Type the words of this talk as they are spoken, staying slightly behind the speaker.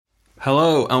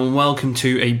Hello and welcome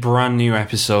to a brand new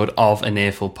episode of an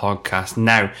Earful podcast.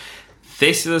 Now,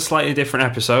 this is a slightly different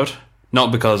episode,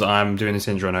 not because I'm doing this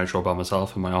intro and outro by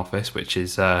myself in my office, which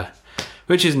is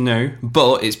new,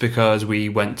 but it's because we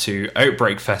went to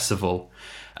Outbreak Festival,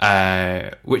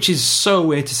 which is so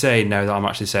weird to say now that I'm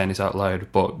actually saying this out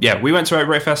loud. But yeah, we went to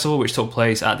Outbreak Festival, which took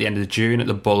place at the end of June at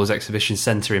the Bowlers Exhibition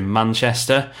Centre in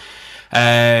Manchester.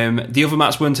 The other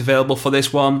mats weren't available for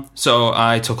this one, so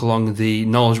I took along the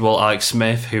knowledgeable Alex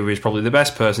Smith, who is probably the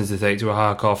best person to take to a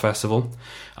hardcore festival,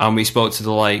 and we spoke to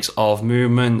the likes of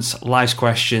Movements, Life's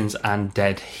Questions and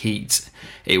Dead Heat.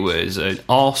 It was an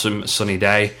awesome sunny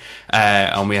day,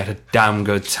 and we had a damn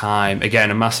good time.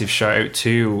 Again, a massive shout out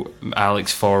to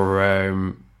Alex for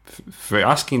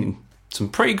asking some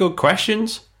pretty good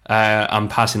questions and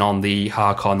passing on the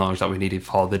hardcore knowledge that we needed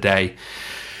for the day.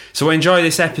 So enjoy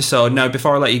this episode. Now,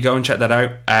 before I let you go and check that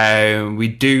out, we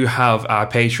do have our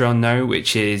Patreon now,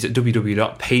 which is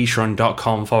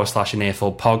www.patreon.com/an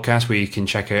Earful podcast, where you can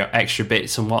check out extra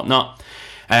bits and whatnot.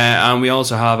 And we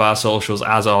also have our socials,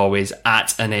 as always,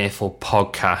 at an Earful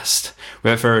podcast.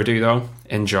 Without further ado, though,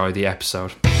 enjoy the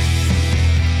episode.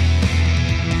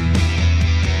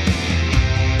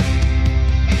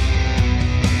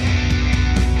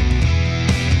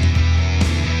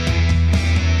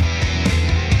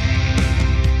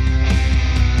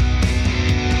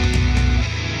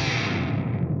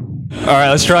 All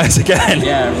right, let's try this again.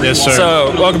 Yes, sir.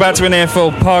 So, welcome back to an Earful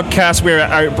podcast. We're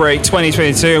at Outbreak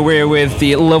 2022. We're with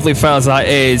the lovely fellas that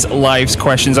is Life's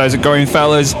Questions. How's it going,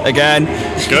 fellas? Again.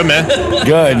 Good, man.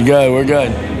 Good. We're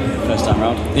good. First time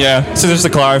round. Yeah, so just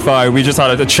to clarify, we just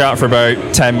had a chat for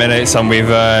about 10 minutes and we've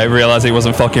realised it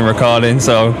wasn't fucking recording,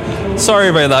 so sorry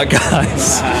about that,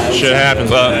 guys. Shit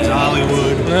happens. It's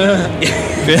Hollywood.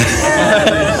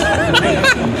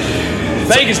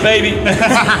 Vegas, baby.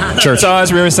 Sure. So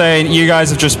as we were saying, you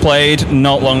guys have just played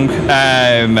not long.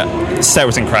 Set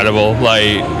was incredible,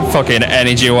 like fucking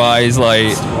energy-wise.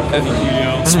 Like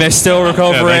Smith's still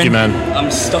recovering. Yeah, thank you, man.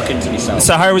 I'm stuck into myself.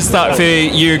 So how was that for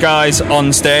you guys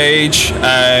on stage?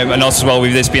 And also as well,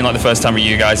 with this being like the first time for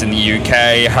you guys in the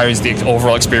UK, how's the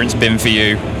overall experience been for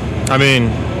you? I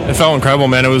mean, it felt incredible,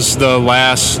 man. It was the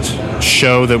last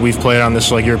show that we've played on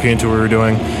this like European tour we were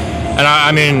doing. And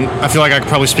I mean, I feel like I could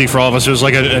probably speak for all of us. It was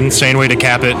like an insane way to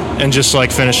cap it and just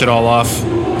like finish it all off.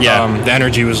 Yeah. The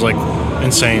energy was like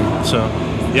insane. So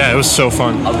yeah, it was so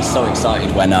fun. I was so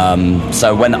excited when I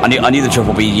knew the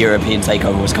Triple B European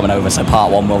takeover was coming over. So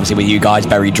part one, obviously with you guys,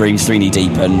 Buried Dreams, 3 Knee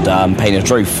Deep, and Painted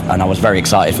Truth, and I was very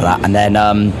excited for that. And then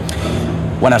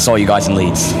when I saw you guys in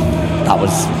Leeds, that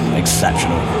was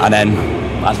exceptional. And then,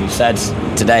 as we've said,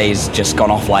 today's just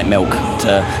gone off like milk,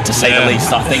 to say the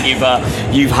least. I think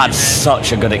you've had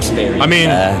such a good experience. I mean,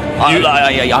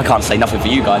 I can't say nothing for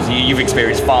you guys. You've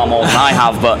experienced far more than I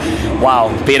have, but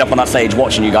wow, being up on that stage,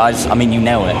 watching you guys, I mean, you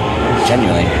nailed it,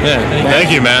 genuinely. Yeah,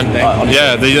 thank you, man.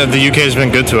 Yeah, the UK has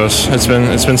been good to us. It's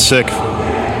been sick.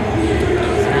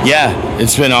 Yeah,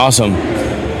 it's been awesome.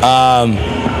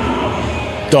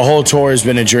 The whole tour has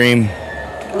been a dream.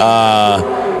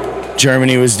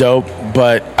 Germany was dope,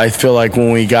 but I feel like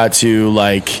when we got to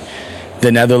like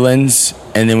the Netherlands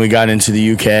and then we got into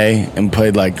the UK and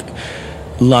played like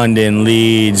London,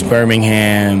 Leeds,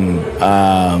 Birmingham,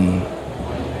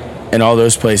 and all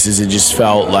those places, it just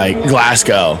felt like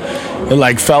Glasgow. It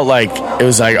like felt like it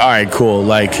was like, all right, cool.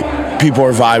 Like people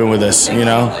are vibing with us, you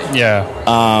know? Yeah.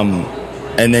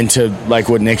 And then to like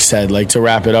what Nick said, like to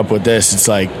wrap it up with this, it's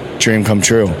like dream come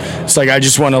true. It's like I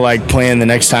just want to like plan the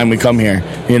next time we come here,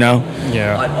 you know?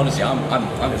 Yeah. Honestly, I'm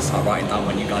going to start writing down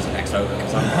when you guys are next over,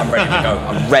 because I'm ready to go.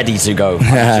 I'm ready to go.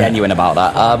 I'm genuine about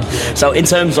that. So in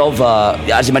terms of,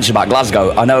 as you mentioned about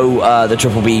Glasgow, I know the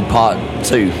Triple B Part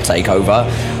 2 takeover.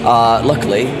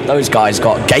 Luckily, those guys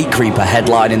got Gatecreeper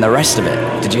headlining the rest of it.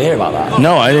 Did you hear about that?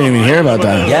 No, I didn't even hear about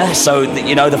that. Yeah, so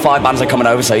the 5 bands are coming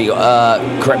over. So you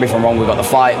correct me if I'm wrong. We've got The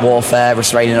Fight, Warfare,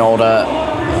 Restraining Order,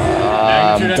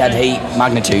 Dead Heat,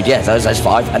 Magnitude. Yeah, those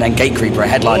 5, and then Gatecreeper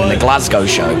headlining the Glasgow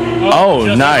show.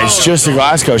 Oh, nice! Just the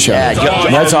Glasgow show. Yeah,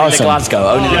 that's only awesome.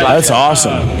 Only the Glasgow. That's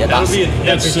awesome. Yeah, that's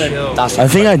I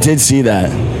think I did see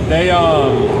that. They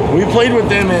We played with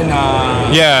them in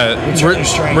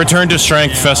Return to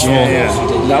Strength Festival.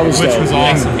 That was Which was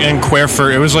awesome. In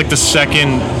Querfurt. It was like the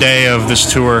second day of this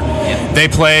tour. They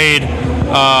played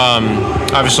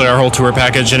obviously our whole tour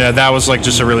package, and that was like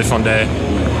just a really fun day.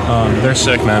 They're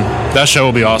sick, man. That show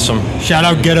will be awesome. Shout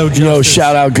out Ghetto Justice. Yo,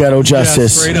 shout out Ghetto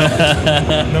Justice.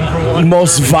 Yeah, Number one.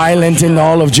 Most violent in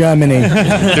all of Germany.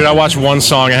 Dude, I watched one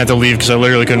song. I had to leave because I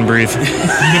literally couldn't breathe.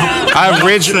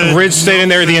 Rich stayed in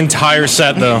there the entire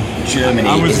set, though.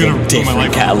 Germany was is gonna a put my different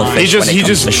life kettle of on fish when it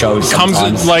comes to shows comes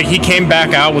sometimes. like he came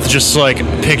back out with just like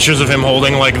pictures of him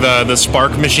holding like the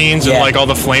spark machines and Yeah. like all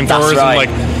the flamethrowers That's right.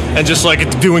 and just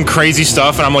like doing crazy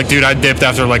stuff. And I'm like, dude, I dipped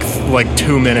after like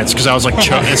 2 minutes because I was like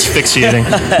asphyxiating.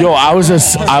 Yo, I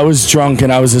was drunk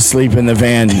and I was asleep in the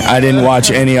van. I didn't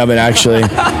watch any of it actually,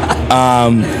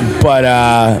 but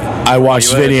I watched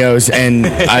videos and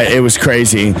it was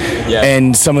crazy. Yeah.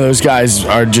 And some of those guys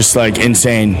are just like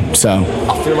insane. So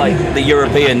I feel like the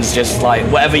Europeans just like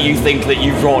whatever you think that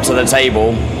you've brought to the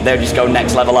table, they'll just go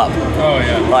next level up. Oh,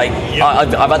 yeah. Like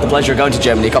I've had the pleasure of going to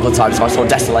Germany a couple of times. So I saw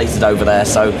Desolated over there.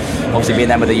 So obviously being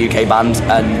there with a UK band,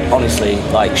 and honestly,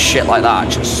 like shit like that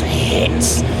just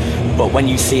hits. But when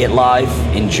you see it live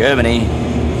in Germany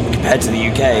compared to the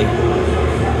UK,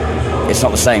 it's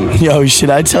not the same. yo, should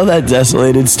I tell that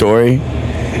Desolated story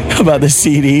about the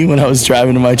CD when I was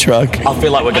driving in my truck? I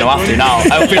feel like we're going to have to now.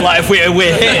 I feel like if we're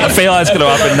here, I feel like it's going to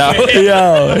happen now.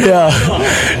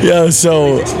 Yo,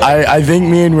 so I think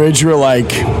me and Ridge were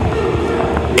like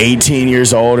 18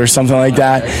 years old or something like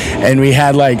that, and we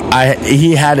had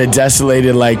he had a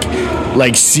Desolated like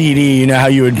CD, you know how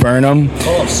you would burn them? Of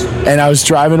course. And I was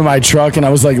driving to my truck and I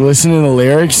was like listening to the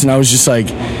lyrics and I was just like,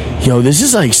 yo, this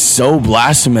is like so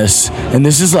blasphemous, and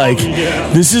this is like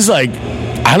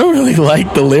I don't really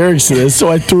like the lyrics to this, so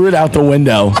I threw it out the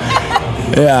window.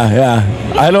 Yeah.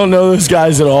 I don't know those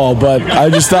guys at all, but I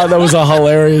just thought that was a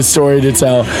hilarious story to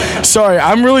tell. Sorry,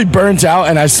 I'm really burnt out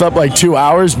and I slept like 2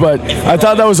 hours, but I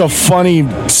thought that was a funny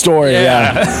story.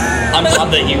 Yeah. I'm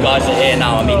glad that you guys are here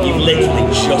now. I mean, you've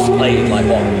literally just played like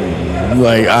what?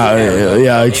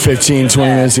 Like 15, 20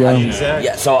 minutes ago.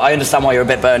 Yeah, so I understand why you're a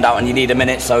bit burned out and you need a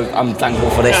minute, so I'm thankful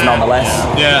for this nonetheless.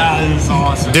 Yeah, That is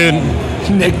awesome. dude,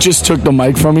 Nick just took the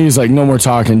mic from me. He's like, no more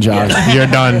talking, Josh. you're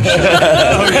done.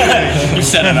 You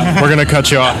said enough. We're gonna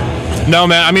cut you off. No,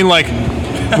 man. I mean, like,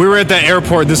 we were at the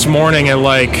airport this morning at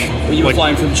like. You were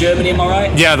flying from Germany, am I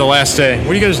right? Yeah, the last day.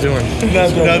 What are you guys doing?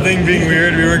 Nothing being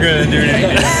weird. We weren't going to do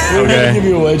anything. We're gonna give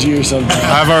you a wedgie or something.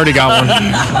 I've already got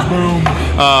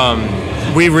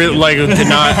one. We really like did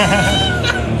not.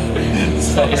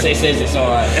 It's all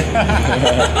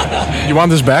right. You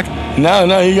want this back?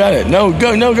 No, you got it. No,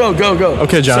 go.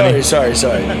 Okay, Johnny. Sorry.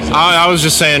 I was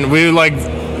just saying we like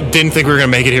didn't think we were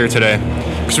gonna make it here today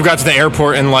because we got to the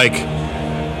airport and like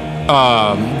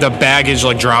the baggage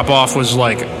like drop off was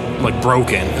like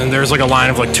broken and there's like a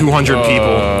line of like 200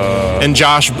 people and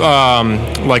Josh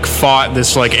like fought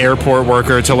this like airport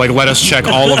worker to like let us check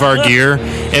all of our gear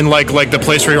in like the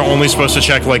place where you're only supposed to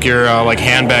check like your like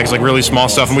handbags, like really small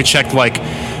stuff, and we checked like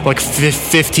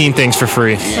 15 things for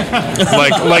free.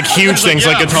 like huge things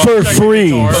like For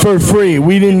free.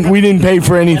 We didn't pay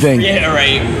for anything.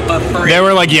 Reiterate, for free. they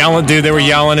were like yelling, dude. They were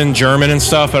yelling in German and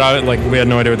stuff, but we had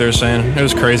no idea what they were saying. It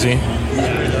was crazy.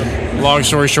 Long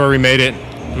story short, we made it.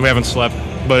 We haven't slept,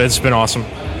 but it's been awesome.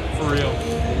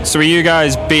 So are you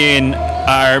guys being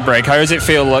at Outbreak? How does it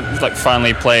feel like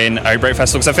finally playing Outbreak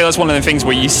Festival? Because I feel that's one of the things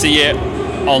where you see it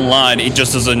online, it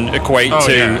just doesn't equate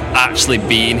to actually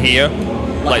being here.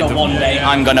 Like the one day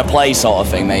I'm gonna play sort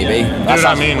of thing, maybe. That Dude,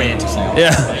 sounds I mean- weird to say.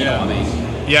 Yeah. But you know what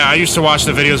I mean. Yeah, I used to watch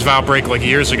the videos of Outbreak like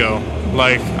years ago.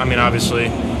 Like, I mean, obviously,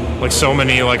 like so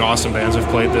many like awesome bands have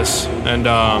played this, and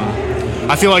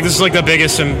I feel like this is like the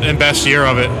biggest and best year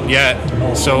of it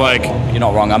yet. So like, You're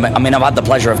not wrong. I mean, I've had the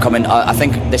pleasure of coming. I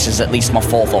think this is at least my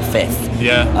 4th or 5th.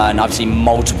 yeah, And I've seen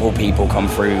multiple people come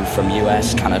through from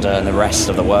US, Canada, and the rest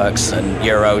of the works, and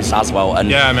Euros as well. And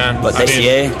Yeah, man. But I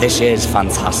this year is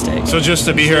fantastic. so just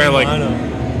to be here at like,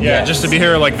 just to be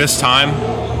here like this time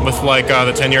with like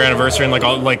the 10-year anniversary and like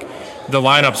all like the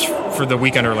lineups for the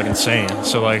weekend are like insane.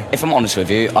 So like, If I'm honest with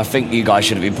you, I think you guys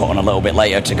should have been put on a little bit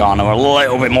later to garner a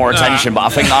little bit more attention. But I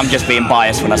think I'm just being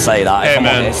biased when I say that. Hey, if I'm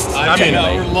man. honest, I mean,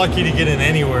 genuinely. We're lucky to get in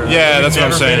anywhere. Yeah, We've that's what I'm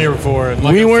never saying. been here before.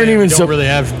 Like We I weren't said, even we don't so- really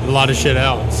have a lot of shit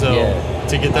out. So Yeah.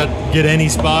 to get any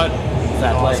spot,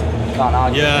 Fair play. You can't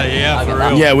argue. yeah, I for get that.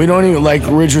 real. Yeah, we don't even, like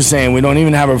Rich was saying, we don't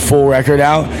even have a full record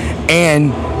out.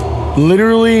 And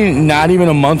literally not even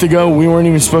a month ago, we weren't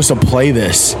even supposed to play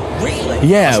this. Really?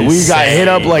 Yeah, That's we got insane. hit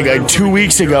up like 2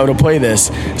 weeks ago to play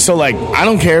this. So like, I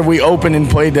don't care if we opened and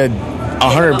played to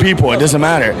 100 people. It doesn't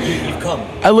matter. You've come.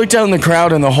 I looked out in the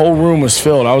crowd and the whole room was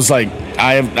filled. I was like,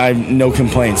 I have no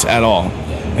complaints at all.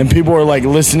 And people were like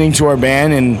listening to our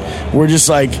band, and we're just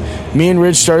like, me and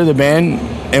Rich started the band,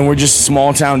 and we're just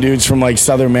small town dudes from like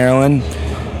Southern Maryland.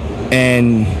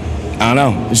 And I don't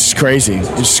know. It's just crazy. It's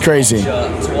just crazy.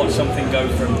 To watch something go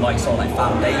from like sort of like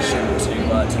foundation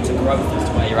to growth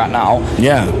to where you're at now.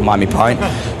 Yeah. Mind me pint.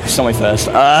 It's not my first.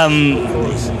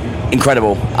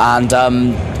 Incredible. And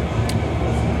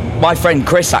my friend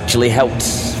Chris actually helped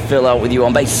fill out with you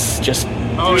on bass just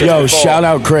Yo, before. shout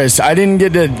out Chris. I didn't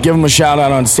get to give him a shout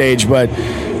out on stage, but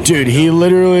dude, he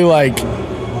literally like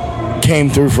came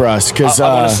through for us. Cause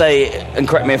I want to say, and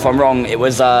correct me if I'm wrong, it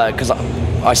was because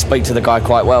I speak to the guy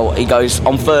quite well. He goes,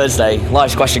 on Thursday,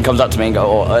 Life's Question comes up to me and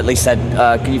or at least said,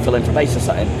 can you fill in for bass or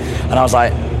something? And I was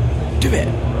like, do it.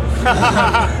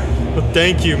 Well,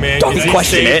 thank you, man. Don't 'cause you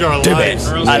question saved it, our do lives.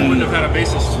 Or else And- I wouldn't have had a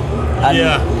bassist. And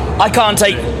Yeah. I can't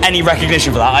take any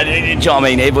recognition for that. Do you know what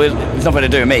I mean? It's nothing to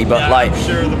do with me, but Yeah, like... I'm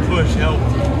sure the push helped.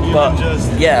 Even But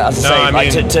just yeah, as I say, I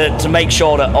like mean- to make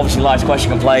sure that obviously Life's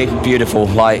Question can play, beautiful.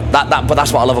 Like that. But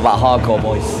that's what I love about hardcore,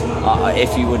 boys.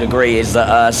 If you would agree, is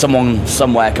that someone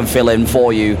somewhere can fill in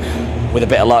for you with a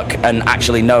bit of luck and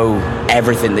actually know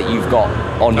everything that you've got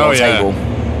on your table.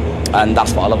 And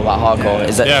that's what I love about hardcore.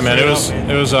 Is that Yeah, man, it was.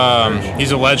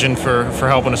 He's a legend for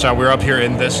helping us out. We were up here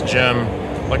in this gym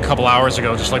like a couple hours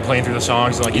ago, just like playing through the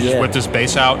songs. And, like he just whipped his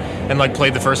bass out and like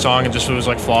played the first song and just was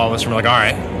like flawless. And we're like, all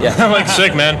right, Yeah. like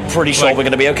sick, man. pretty sure Like, we're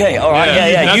gonna be okay. All right,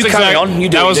 yeah. That's You carry on. You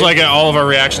do. That it, was dude. like all of our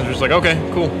reactions. We're just like, okay,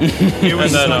 cool. it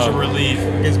was And then, such a relief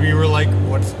because we were like,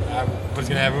 what's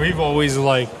gonna happen? We've always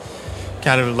like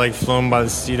kind of like flown by the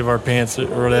seat of our pants or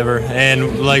whatever,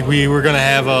 and like we were gonna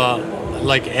have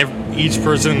each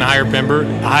person in Higher Member,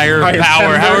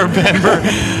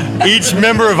 each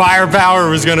member of Higher Power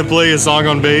was gonna play a song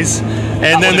on bass, and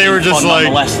That then would've they were been just fun like,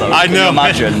 nonetheless, though. I Can you know,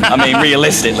 imagine. I mean,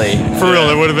 realistically, for real,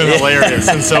 it would have been hilarious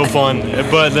and so fun.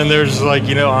 But then there's just like,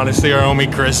 honestly, our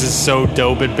homie Chris is so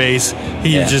dope at bass.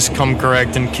 He just come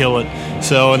correct and kill it.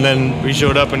 So, and then we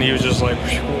showed up and he was just like,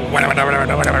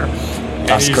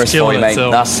 that's Chris for you, mate.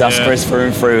 That's Chris through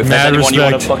and through. If there's Mad anyone you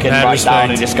want to respect. fucking Mad write down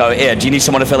and respect. just go, here, do you need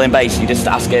someone to fill in bass? You just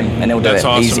ask him and he'll do That's it.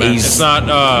 awesome, man. It's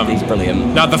not. He's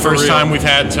brilliant. Not the first real. time we've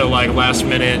had to like last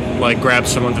minute like grab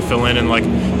someone to fill in and like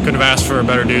couldn't have asked for a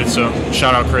better dude. So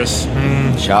shout out Chris.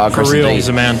 Shout out Chris real. indeed. He's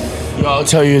a man. I'll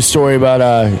tell you a story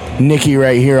about Nikki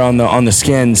right here on the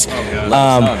skins. Let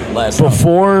us know.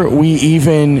 Before we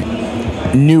even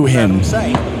knew him,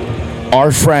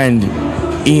 our friend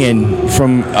Ian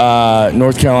from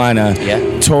North Carolina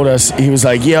told us, he was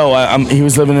like, yo, he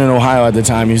was living in Ohio at the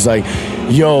time. He was like,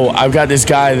 yo, I've got this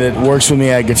guy that works with me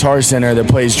at Guitar Center that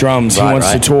plays drums. He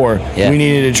wants to tour. Yeah. We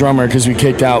needed a drummer because we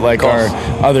kicked out like our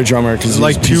other drummer because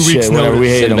Like like 2 weeks whatever. We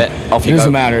notice. hate him. Sit a bit. Off It you doesn't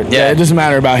go. matter. Yeah. It doesn't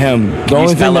matter about him. The You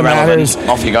only smell thing that irrelevant. matters.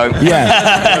 Off you go.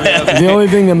 Yeah. The only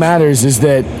thing that matters is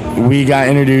that we got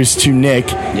introduced to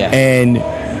Nick, and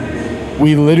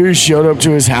we literally showed up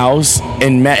to his house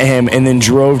and met him and then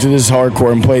drove to this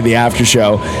hardcore and played the after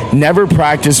show. Never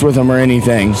practiced with him or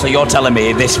anything. So you're telling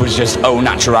me this was just au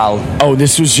natural? Oh,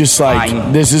 this was just like,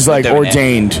 Fine. this is like Doing it.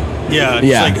 ordained. Yeah, it's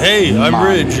Yeah. like, hey, I'm Man.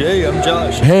 Ridge. Hey, I'm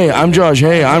Josh. Hey, I'm Josh.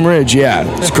 Hey, I'm Ridge. Yeah,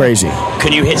 it's crazy.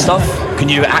 Can you hit stuff? Can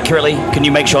you do it accurately? Can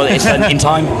you make sure that it's done in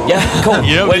time? Yeah, cool.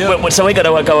 Yep. So we're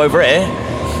gonna go over here.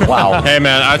 Wow. Hey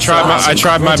man, I tried my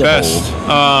incredible.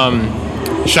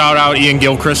 best. Shout out Ian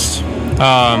Gilchrist.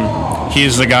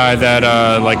 He's the guy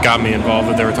that like got me involved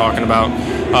that they were talking about.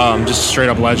 Just a straight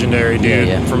up legendary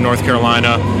dude from North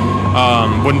Carolina.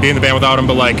 Wouldn't be in the band without him,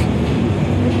 but like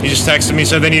he just texted me,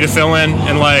 said they need to fill in,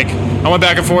 and like I went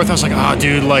back and forth. I was like, oh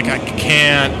dude, like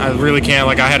I really can't.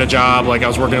 Like I had a job, like I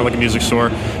was working at like a music store,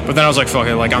 but then I was like, fuck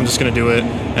it, like I'm just gonna do it,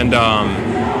 and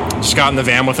just got in the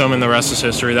van with him, and the rest is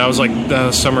history. That was like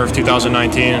the summer of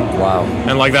 2019. Wow.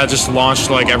 And like that just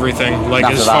launched like everything. Like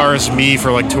After as that. far as me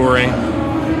for like touring,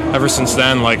 ever since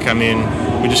then, like I mean,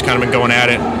 we just kind of been going at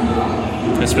it.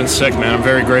 It's been sick, man. I'm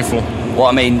very grateful. Well,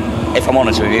 I mean, if I'm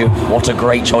honest with you, what a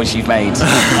great choice you've made.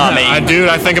 I mean,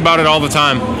 I think about it all the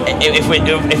time.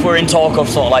 if we're in talk of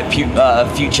sort of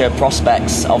like future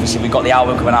prospects, obviously we've got the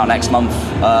album coming out next month.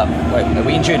 Wait, are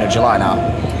we in June or July now?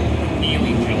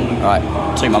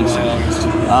 Right, 2 months.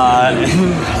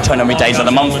 Don't know me days of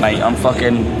the month, mate. I'm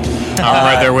fucking. I'm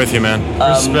right there with you, man.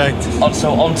 Respect.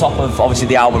 So on top of obviously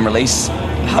the album release,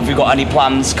 have you got any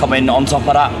plans coming on top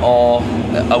of that, or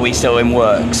are we still in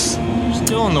works?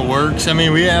 Still in the works. I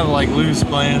mean, we have like loose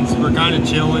plans. We're kind of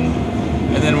chilling,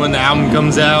 and then when the album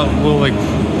comes out, we'll like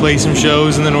play some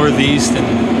shows in the Northeast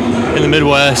and in the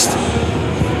Midwest,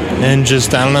 and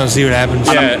just I don't know, see what happens.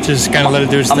 Yeah. Just kind of let it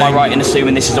do its Am thing. I right in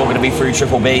assuming this is all going to be through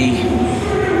Triple B?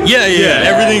 Yeah.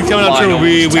 Everything's coming out Triple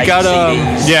B. We Tapes, got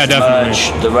CDs, Yeah, definitely.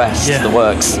 merch, the rest, Yeah. the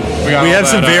works. we have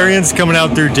some variants coming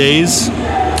out through Days.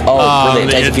 Oh,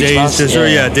 brilliant. Days of Future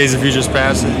Past? Days of Futures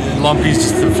Past. Lumpy's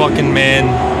just a fucking man.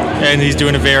 and he's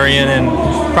doing a variant, and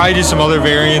probably do some other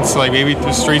variants, like maybe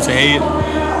the Streets of Hate.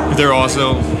 They're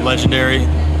also legendary.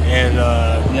 And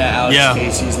Alex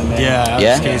Casey's the man. Yeah,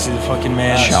 Alex Casey, the fucking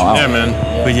man. Shout out. Yeah,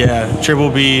 man. But yeah, Triple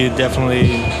B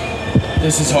definitely.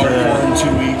 This is hardcore in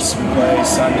 2 weeks. We play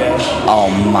Sunday. Oh,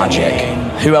 magic.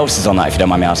 Who else is on that, if you don't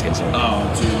mind me asking?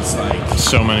 Oh, dude, it's like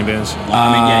So many bands.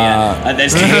 And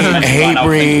there's two names mentioned right now.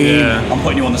 Hatebreed. I'm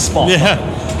putting you on the spot. Yeah.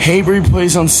 Hatebreed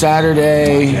plays on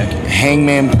Saturday.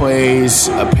 Hangman plays.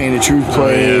 Pain of Truth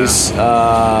plays.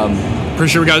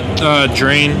 Pretty sure we got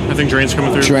Drain. I think Drain's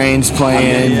coming through. Drain's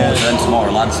playing. Then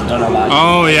tomorrow, lads. I don't know about you.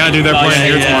 Oh, yeah, dude, they're playing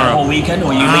here The tomorrow. whole weekend,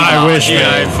 or you leave? I wish, Yeah,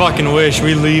 man. I fucking wish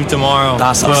we leave tomorrow.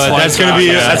 That's gonna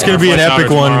be an epic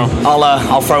one.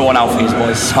 I'll throw one out for you,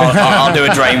 boys. I'll do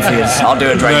a drain for you. I'll do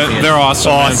a drain for you. They're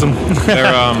awesome.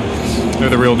 man. They're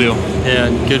the real deal. Yeah,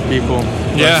 good people.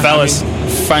 Yeah, fellas,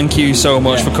 thank you so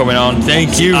much for coming on.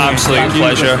 Thank you. Absolute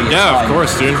pleasure. Yeah, of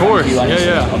course, dude. Of course.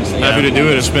 Yeah. Happy to do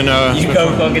it. It's been. You go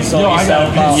fucking sort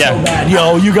yourself out. Yeah.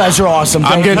 Yo, you guys are awesome.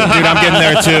 I'm getting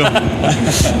there too.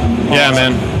 Yeah,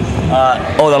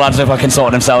 man. All the lads have fucking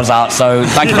sorted themselves out. So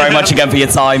thank you very much again for your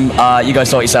time. You guys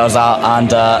sort yourselves out,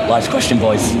 and last question,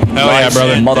 boys. Hell yeah,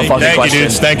 brother. Motherfucking Thank question. you,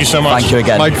 dudes. Thank you so much. Thank you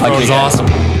again. Microphone Thank you was again.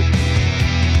 awesome.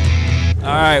 All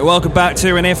right, welcome back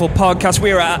to an Earful podcast.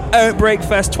 We are at Outbreak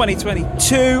Fest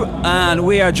 2022, and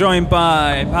we are joined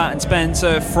by Pat and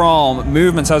Spencer from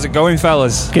Movements. How's it going,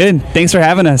 fellas? Good. Thanks for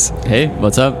having us. Hey,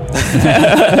 what's up?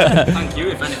 Thank you.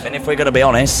 If anything, if we're going to be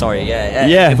honest, sorry,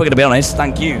 Yeah. If we're going to be honest,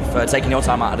 thank you for taking your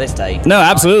time out of this day. No,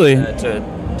 absolutely.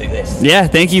 To do this. Yeah,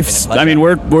 thank you. I mean,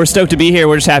 we're stoked to be here.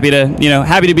 We're just happy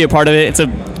to be a part of it. It's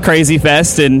a crazy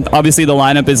fest, and obviously the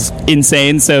lineup is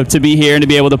insane. So to be here and to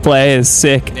be able to play is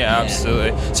sick. Yeah,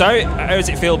 absolutely. So how does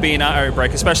it feel being at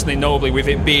Outbreak, especially notably with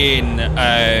it being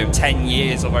 10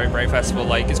 years of Outbreak Festival?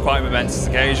 Like, it's quite a momentous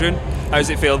occasion. How does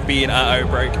it feel being at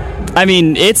Outbreak? I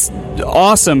mean, it's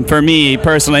awesome for me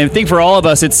personally. I think for all of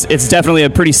us, it's definitely a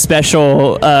pretty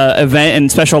special event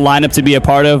and special lineup to be a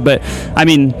part of. But I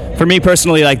mean, for me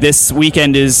personally, like, this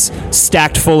weekend is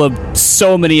stacked full of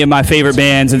so many of my favorite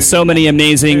bands and so many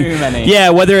amazing. Too many. Yeah,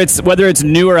 whether it's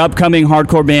newer upcoming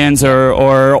hardcore bands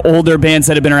or older bands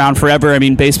that have been around forever. I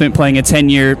mean, Basement playing a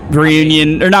 10-year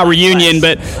reunion, or not reunion,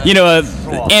 but a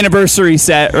anniversary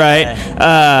set, right?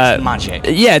 Magic.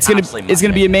 Yeah, it's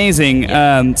gonna be amazing.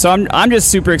 So I'm just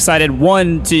super excited.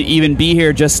 One, to even be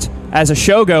here just as a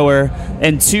showgoer,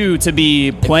 and two, to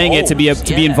be playing it, to be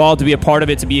involved, to be a part of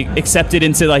it, to be accepted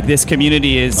into like this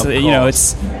community is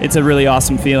it's a really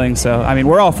awesome feeling. So I mean,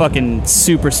 we're all fucking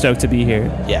super stoked to be here.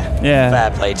 Yeah.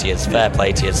 Fair play to you. Fair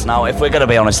play to you. Now, if we're going to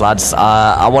be honest, lads,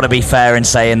 I want to be fair in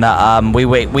saying that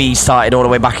we started all the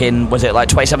way back in, was it like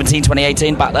 2017,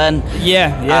 2018 back then?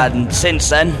 Yeah. And since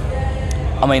then,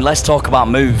 I mean, let's talk about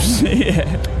moves.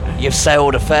 You've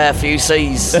sailed a fair few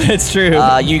seas. It's true.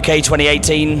 UK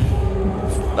 2018,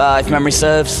 if memory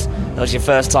serves. That was your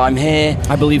first time here.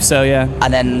 I believe so, yeah.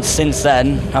 And then since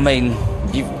then, I mean,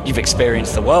 you've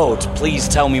experienced the world. Please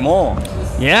tell me more.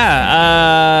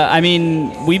 Yeah, I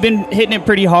mean, we've been hitting it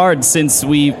pretty hard since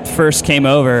we first came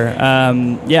over.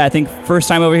 I think first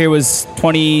time over here was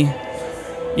either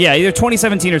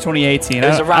 2017 or 2018.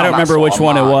 I don't remember which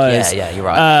one it was. Yeah, you're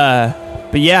right.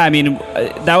 But yeah, I mean,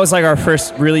 that was like our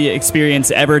first really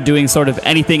experience ever doing sort of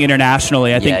anything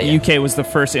internationally. I think UK was the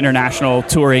first international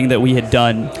touring that we had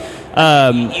done.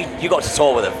 You got to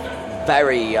tour with a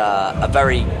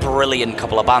very brilliant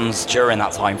couple of bands during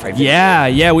that time frame.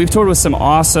 Yeah, we've toured with some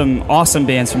awesome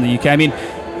bands from the UK. I mean,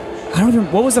 I don't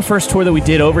remember, what was the first tour that we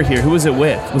did over here? Who was it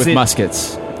with? With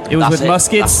Muskets. It was with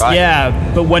Muskets, That's right.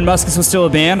 Yeah, but when Muskets was still a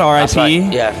band, R.I.P. That's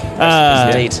right. Yeah,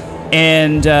 indeed.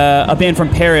 And a band from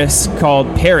Paris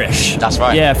called Parish. That's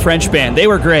right. Yeah, French band. They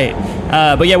were great.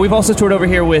 But yeah, we've also toured over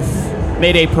here with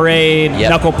Mayday Parade,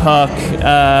 Knuckle Puck,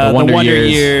 the Wonder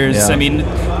Years. Yeah. I mean,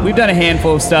 we've done a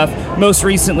handful of stuff. Most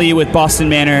recently with Boston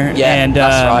Manor. Yeah, and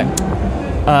that's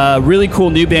right. a really cool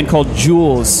new band called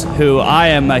Jules, who I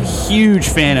am a huge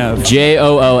fan of.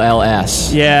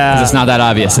 JOOLS. Yeah. 'Cause it's not that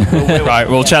obvious. Right,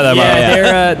 we'll check them out.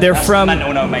 Yeah, they're from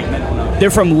Mental note, mate. Mental note. they're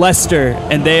from Leicester,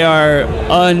 and they are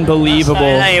unbelievable.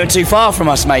 They ain't even too far from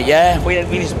us, mate. Yeah, we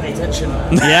need to pay attention.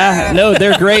 Yeah, no,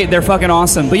 they're great. They're fucking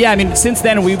awesome. But yeah, I mean, since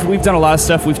then we've done a lot of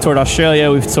stuff. We've toured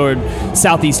Australia, we've toured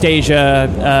Southeast Asia.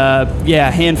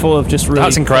 A handful of just really.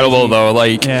 That's incredible, crazy- though.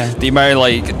 Like, Yeah. the amount of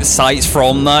like sites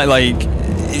from that, like,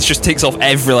 it just ticks off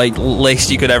every like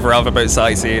list you could ever have about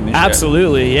sightseeing. and shit.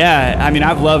 Absolutely, yeah. I mean,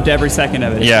 I've loved every second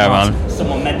of it. It's Yeah, awesome. man.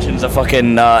 Someone mentions a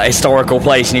fucking historical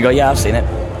place, and you go, "Yeah, I've seen it."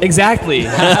 Exactly.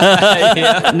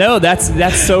 No,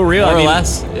 that's so real. More I mean, or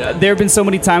less. Yeah. there have been so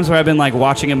many times where I've been like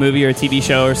watching a movie or a TV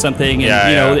show or something,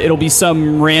 and it'll be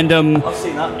some random,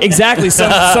 exactly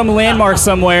some landmark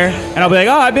somewhere, and I'll be like,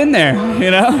 oh, I've been there.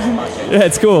 Yeah,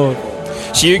 it's cool.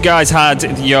 So you guys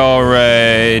had your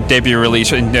debut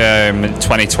release in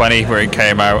 2020 where it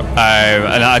came out, and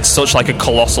it had such like a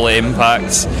colossal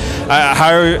impact.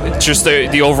 How just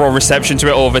the overall reception to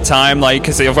it over time, like,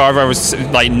 because I've always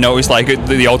like noticed like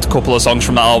the odd couple of songs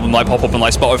from that album like pop up in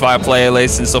like Spotify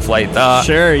playlists and stuff like that.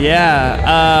 Sure,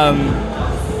 yeah.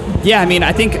 I mean,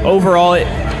 I think overall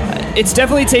it's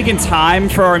definitely taken time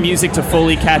for our music to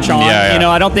fully catch on. Yeah.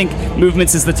 I don't think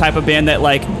Movements is the type of band that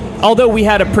like, although we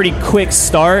had a pretty quick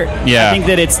start, I think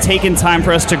that it's taken time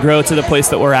for us to grow to the place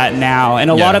that we're at now. And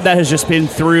a lot of that has just been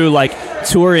through like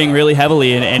touring really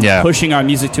heavily and pushing our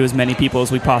music to as many people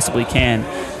as we possibly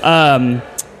can.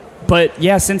 But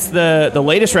yeah, since the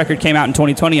latest record came out in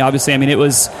 2020, obviously, I mean, it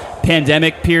was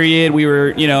pandemic period. We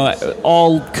were,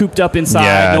 all cooped up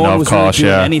inside. No one was really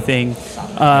doing anything.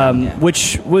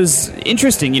 Which was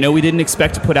interesting. We didn't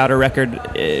expect to put out a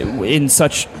record in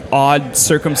such odd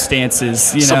circumstances.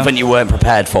 Something you weren't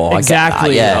prepared for.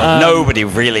 Exactly. Nobody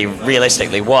really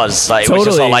realistically was. Like, it was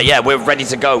just all like, we're ready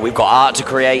to go. We've got art to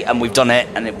create, and we've done it,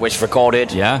 and it was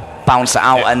recorded. Yeah. Bounced it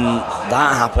out, and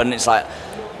that happened. It's like...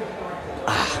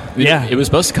 It was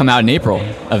supposed to come out in April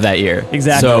of that year.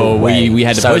 Exactly. So we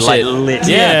had to push it.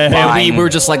 We we were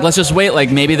just like, let's just wait. Like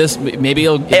maybe it'll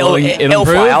improve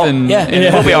fly out. and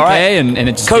it'll be all right. Okay, and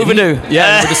it just COVID.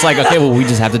 We're just like, okay, well, we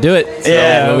just have to do it.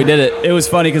 So, we did it. It was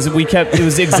funny because it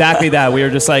was exactly that. We were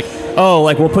just like, oh,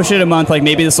 like we'll push it a month. Like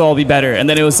maybe this will all be better. And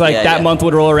then it was like that month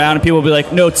would roll around and people would be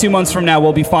like, no, 2 months from now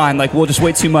we'll be fine. Like we'll just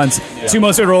wait 2 months. 2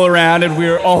 months would roll around and we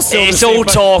were all still. It's all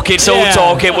talk. It's all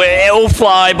talk. It'll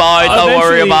fly by. Don't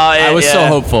worry about it. I was so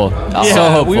hopeful. So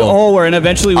hopeful. We all were, and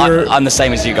eventually I'm the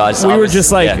same as you guys. We were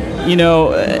just like,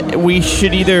 we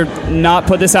should either not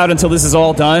put this out until this is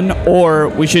all done, or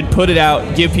we should put it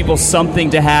out, give people something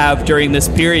to have during this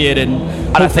period, and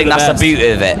I think that's the beauty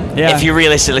of it. Yeah. If you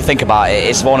realistically think about it,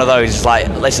 it's one of those. It's like,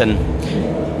 listen,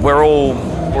 we're all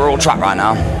trapped right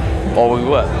now, or we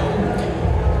were.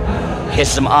 Here's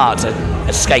some art to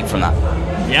escape from that.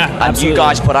 Yeah, and absolutely. you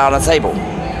guys put it out on the table.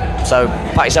 So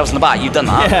pat yourselves on the back. You've done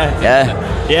that.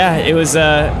 Yeah. It was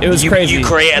crazy. You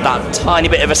created that tiny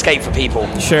bit of escape for people.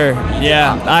 Sure.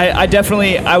 Yeah. I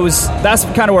definitely. That's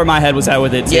kind of where my head was at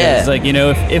with it too. Yeah. It's like,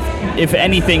 if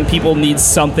anything, people need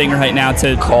something right now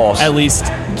to at least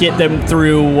get them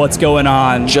through what's going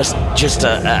on. Just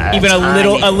even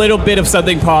a little bit of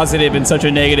something positive in such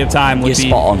a negative time would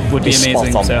be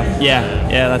amazing. So yeah,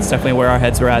 that's definitely where our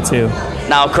heads were at too.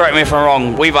 Now, correct me if I'm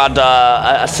wrong. We've had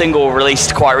a single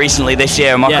released quite recently this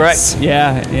year. Am I correct?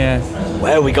 Yeah.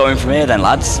 Where are we going from here then,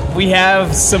 lads? We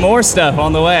have some more stuff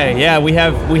on the way. Yeah, we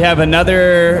have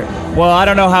another. Well, I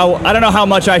don't know how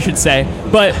much I should say,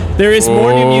 but there is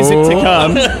more new music to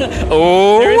come.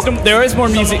 There is more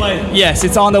music. Yes,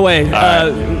 it's on the way.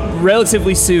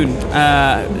 Relatively soon,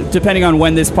 depending on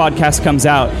when this podcast comes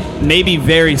out. Maybe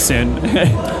very soon.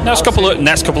 Next couple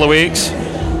of weeks.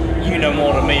 You know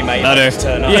more than me, mate. I do.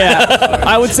 Yeah,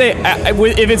 I would say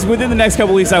if it's within the next couple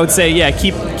of weeks, I would say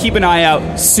keep an eye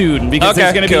out soon because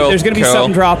there's gonna be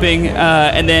something dropping,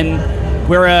 and then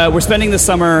we're spending the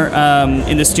summer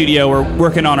in the studio. We're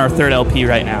working on our third LP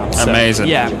right now. So, amazing.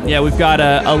 Yeah, we've got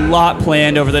a lot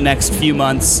planned over the next few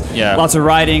months. Yeah, lots of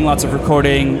writing, lots of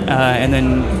recording, and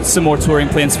then some more touring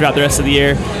plans throughout the rest of the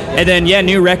year. And then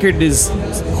new record is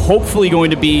hopefully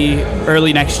going to be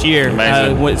early next year.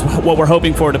 What we're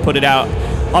hoping for to put it out.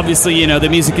 Obviously, the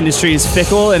music industry is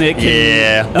fickle, and it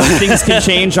can things can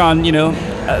change on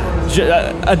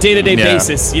a day-to-day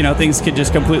basis. Things could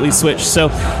just completely switch. So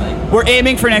we're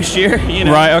aiming for next year.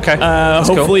 Right. Okay.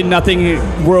 Hopefully, nothing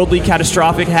worldly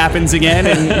catastrophic happens again,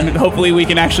 and hopefully, we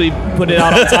can actually put it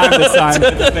out on time this time.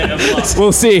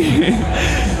 We'll see.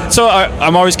 So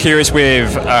I'm always curious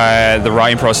with the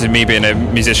writing process, me being a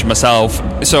musician myself.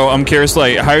 So I'm curious,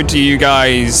 like, how do you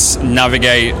guys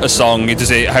navigate a song?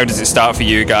 How does it start for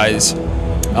you guys?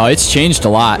 Oh, it's changed a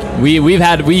lot. We've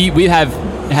had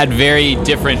very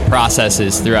different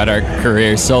processes throughout our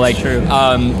careers. So like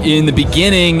in the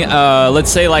beginning,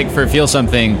 let's say like for Feel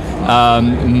Something,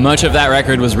 much of that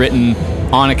record was written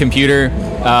on a computer.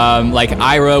 Like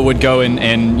Ira would go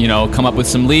and come up with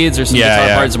some leads or some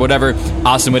guitar parts or whatever.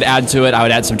 Austin would add to it. I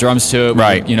would add some drums to it.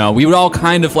 Right. We would all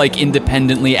kind of like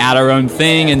independently add our own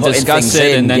thing and discuss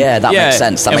it. And then that makes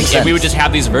sense. That makes sense. And we would just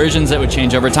have these versions that would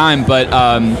change over time.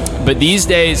 But these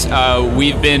days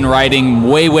we've been writing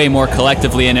way more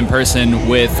collectively and in person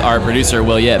with our producer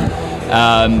Will Yip.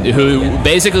 who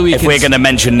basically If we're going to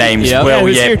mention names, Yep. Will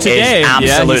who's here Yip today. is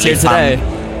absolutely he's here today.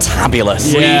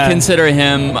 fantabulous. Yeah. We consider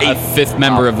him a fifth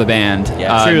member of the band.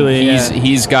 Yeah. Truly,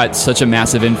 He's got such a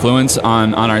massive influence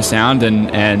on our sound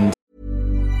and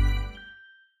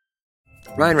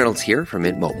Ryan Reynolds here from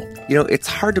Mint Mobile. You know, it's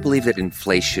hard to believe that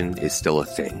inflation is still a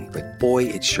thing, but boy,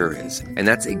 it sure is. And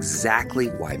that's exactly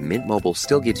why Mint Mobile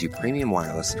still gives you premium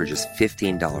wireless for just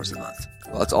 $15 a month.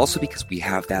 Well, it's also because we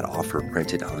have that offer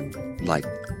printed on, like,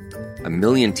 1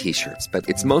 million t-shirts, but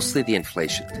it's mostly the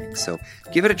inflation thing. So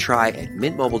give it a try at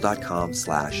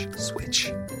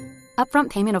mintmobile.com/switch. Upfront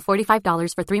payment of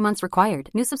 $45 for 3 months required.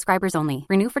 New subscribers only.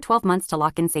 Renew for 12 months to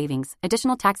lock in savings.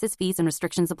 Additional taxes, fees, and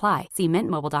restrictions apply. See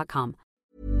mintmobile.com.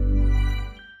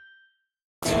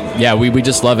 yeah, we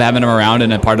just love having him around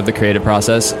and a part of the creative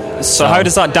process. So how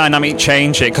does that dynamic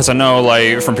change it? Because I know,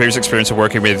 like, from previous experience of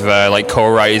working with like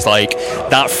co-writers, like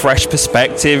that fresh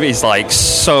perspective is like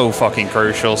so fucking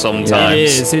crucial sometimes. It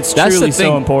is. It's That's truly the thing.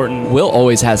 so important. Will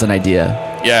always has an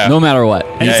idea. Yeah. No matter what.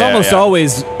 And it's almost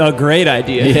always a great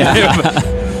idea. Yeah.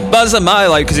 But doesn't matter,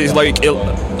 like, because it's like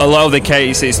a lot of the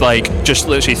case is like just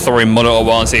literally throwing mud at a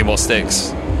wall and seeing what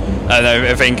sticks. And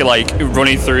I think, like,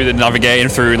 navigating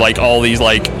through like all these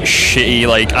like shitty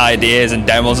like ideas and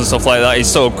demos and stuff like that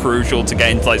is so crucial to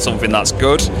get into like something that's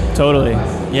good. Totally.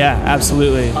 Yeah,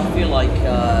 absolutely. I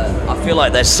feel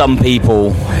like there's some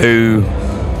people who,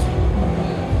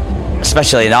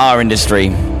 especially in our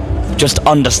industry, just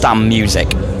understand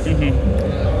music.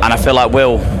 And I feel like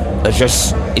Will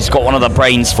he's got one of the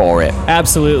brains for it.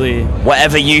 Absolutely.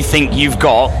 Whatever you think you've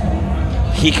got,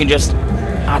 he can just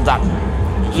add that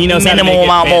He knows how to minimal make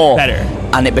amount it more, better.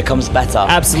 and it becomes better.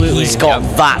 Absolutely. He's got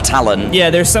that talent. Yeah,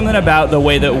 there's something about the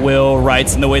way that Will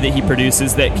writes and the way that he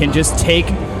produces that can just take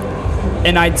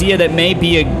an idea that may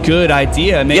be a good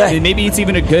idea. Maybe it's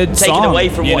even a good Take song. it away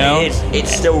from you what know? it is.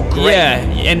 It's still great. Yeah,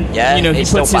 and he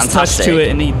it's puts still his touch fantastic. to it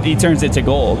and he turns it to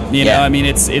gold. You know, I mean,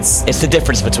 it's the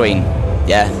difference between.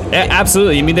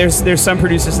 Absolutely. I mean, there's some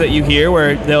producers that you hear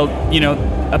where they'll,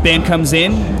 a band comes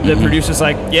in, the producer's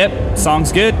like, "Yep,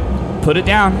 song's good. Put it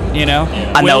down,"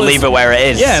 and they'll leave it where it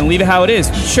is. Yeah, and leave it how it is.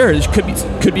 Sure, it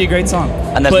could be a great song,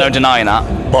 and there's no denying that.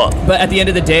 But at the end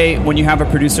of the day, when you have a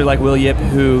producer like Will Yip,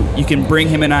 who you can bring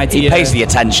him an idea, he pays the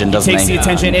attention, doesn't he? Takes the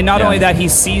attention, and not only that, he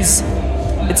sees.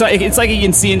 It's like he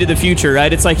can see into the future,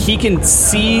 right? It's like he can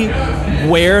see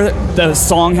where the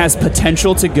song has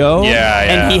potential to go,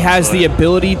 and he has the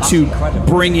ability to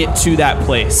bring it to that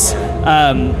place.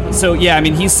 So yeah, I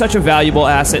mean, he's such a valuable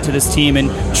asset to this team,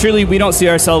 and truly, we don't see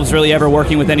ourselves really ever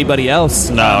working with anybody else.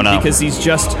 No, because he's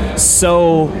just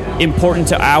so important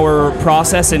to our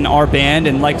process and our band,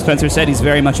 and like Spencer said, he's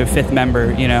very much a fifth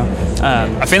member.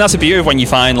 I think that's the beauty of when you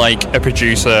find like a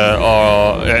producer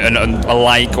or a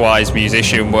likewise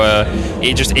musician where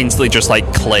it just instantly just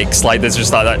like clicks. Like there's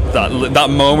just that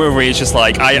moment where it's just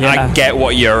like I get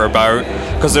what you're about,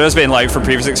 because there has been like from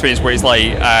previous experience where it's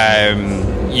like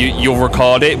you'll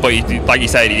record it, but like you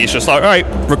said, it's just like, all right,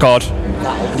 record,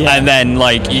 and then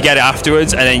like you get it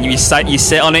afterwards, and then you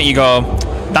sit on it, you go,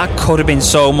 that could have been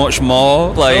so much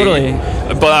more. Like, totally.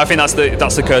 But I think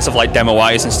that's the curse of like demo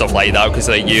wires and stuff like that, because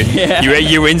like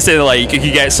you instantly like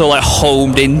you get so like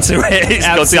homed into it. It's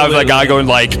got to have a guy going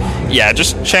like, yeah,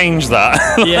 just change that.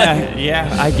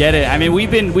 yeah, I get it. I mean,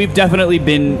 we've definitely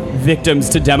been victims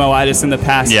to demo-itis in the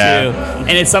past too, and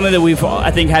it's something that we've,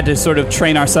 I think, had to sort of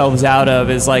train ourselves out of,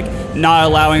 is like not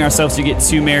allowing ourselves to get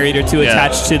too married or too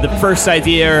attached to the first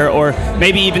idea, or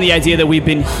maybe even the idea that we've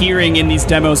been hearing in these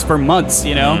demos for months.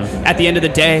 At the end of the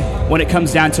day, when it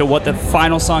comes down to what the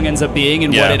final song ends up being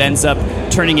and what it ends up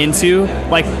turning into,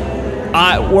 like,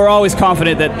 we're always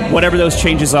confident that whatever those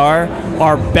changes are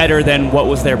better than what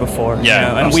was there before. And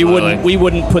absolutely. we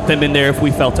wouldn't put them in there if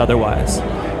we felt otherwise.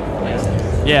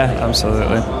 Yeah,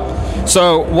 absolutely.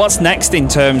 So what's next in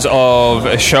terms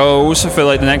of shows for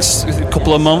like the next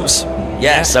couple of months?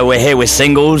 So we're here with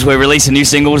singles. We're releasing new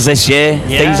singles this year.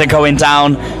 Things are going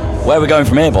down. Where are we going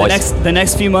from here, boys? The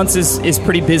next few months is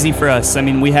pretty busy for us. I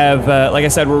mean, we have, like I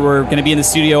said, we're going to be in the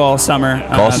studio all summer.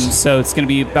 So it's going to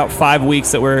be about 5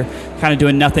 weeks that we're kind of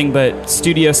doing nothing but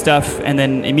studio stuff. And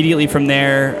then immediately from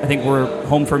there, I think we're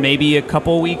home for maybe a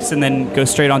couple weeks and then go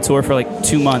straight on tour for like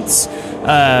 2 months.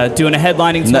 Doing a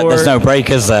headlining tour. There's no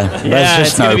break, is there? There's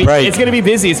just no break. It's going to be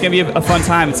busy. It's going to be a fun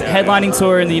time. It's a headlining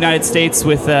tour in the United States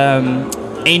with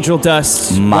Angel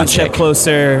Dust, One Step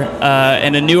Closer,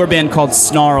 and a newer band called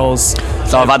Snarls.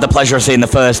 So I've had the pleasure of seeing the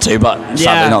first two, but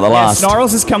sadly not the last.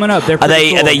 Snarls is coming up. Are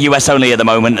they US only at the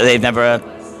moment? They've never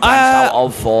out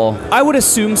of, or I would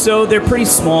assume so. They're pretty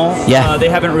small. Yeah. They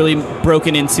haven't really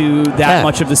broken into that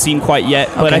much of the scene quite yet,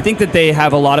 but I think that they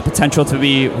have a lot of potential to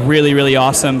be really, really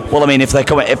awesome. Well, I mean, if they're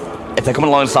coming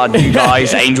alongside you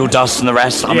guys, Angel Dust and the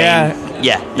rest, I mean,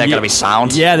 they're going to be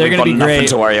sound. Yeah, they're going to be great. Nothing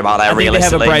to worry about there,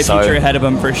 realistically. They have a bright future ahead of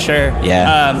them for sure.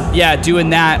 Yeah. Doing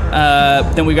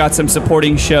that. Then we got some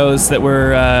supporting shows that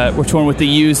we're touring with The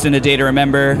Used and A Day to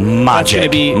Remember.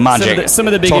 Magic. Some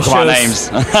of the biggest Talk about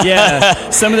shows. names.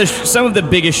 Yeah, some of the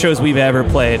biggest shows we've ever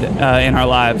played in our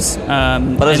lives.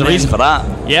 But there's a reason for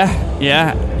that. Yeah.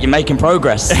 You're making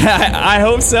progress. I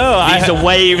hope so. These are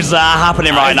waves that are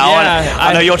happening right now. Yeah,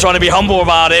 I know you're trying to be humble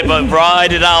about it, but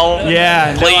ride it out.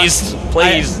 Yeah.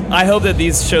 Please. I hope that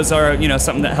these shows are,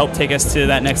 something that help take us to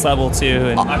that next level too.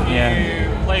 And, Have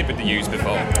you played with The Used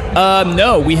before?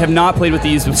 No, we have not played with The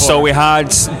Used before. So we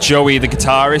had Joey, the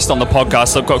guitarist, on the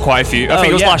podcast. I've got quite a few. I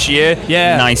think it was last year.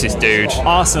 Yeah. Nicest dude.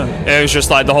 Awesome. It was just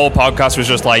like the whole podcast was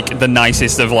just like the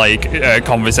nicest of like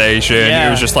conversation. Yeah. It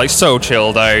was just like so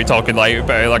chilled out, talking like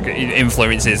about like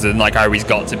influences and like how he's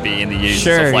got to be in The Used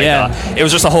and stuff like that. It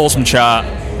was just a wholesome chat.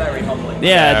 Very humbling.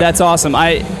 Yeah, that's awesome.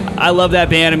 I love that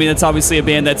band. I mean, it's obviously a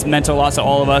band that's meant a lot to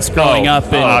all of us growing up.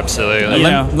 And, absolutely.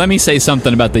 Let me say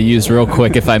something about The Used real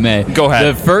quick, if I may. Go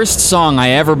ahead. The first song I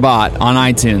ever bought on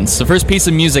iTunes, the first piece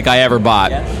of music I ever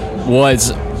bought was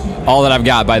All That I've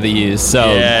Got by The Used. So,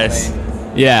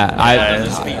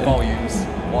 Speak volumes.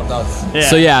 What does? Yeah.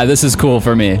 So yeah, this is cool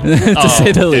for me, to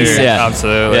say the least. Yeah,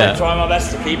 absolutely. Yeah. Try my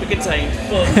best to keep it contained.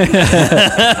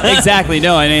 Exactly.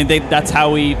 No, I mean that's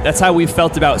how we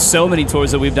felt about so many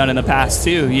tours that we've done in the past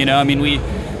too. I mean we.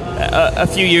 A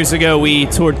few years ago, we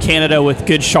toured Canada with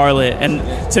Good Charlotte, and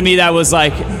to me that was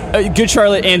like Good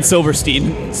Charlotte and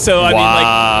Silverstein. So I mean,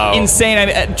 like insane. I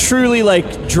mean, truly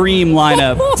like dream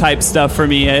lineup type stuff for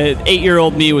me.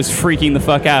 8-year-old me was freaking the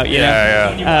fuck out. You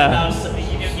know?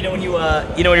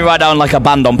 You know when you write down like a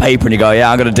band on paper and you go,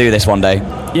 yeah, I'm gonna do this one day.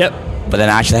 Yep. But then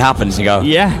it actually happens. You go,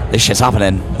 yeah, this shit's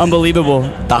happening. Unbelievable.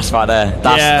 That's right there.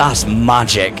 That's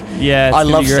magic. Yeah, I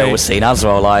love Silverstein as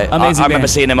well. Like I remember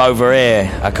seeing him over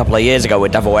here a couple of years ago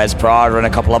with Devil Wears Prada and a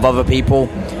couple of other people.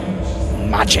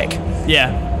 Magic.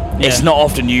 Yeah. It's not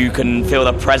often you can feel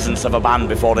the presence of a band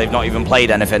before they've not even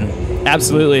played anything.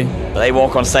 Absolutely. But they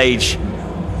walk on stage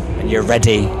and you're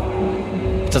ready.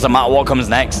 It doesn't matter what comes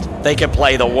next. They could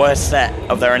play the worst set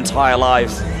of their entire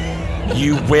lives.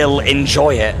 You will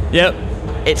enjoy it. Yep.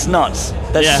 It's nuts.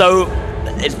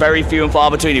 It's very few and far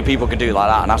between you people can do like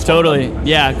that, and that's totally.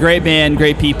 Yeah, great band,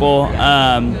 great people.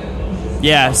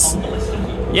 Yes.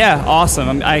 Yeah,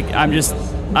 awesome.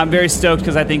 I'm very stoked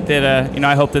because I think that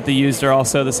I hope that The Used are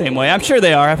also the same way. I'm sure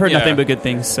they are. I've heard nothing but good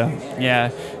things. So yeah.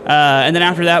 And then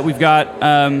after that, we've got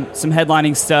some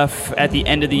headlining stuff at the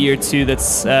end of the year too.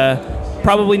 That's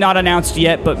probably not announced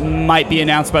yet, but might be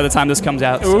announced by the time this comes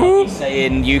out. So. Say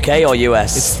in UK or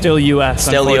US? It's still US.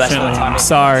 Still US. I'm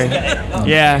sorry.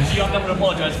 Yeah. So you have to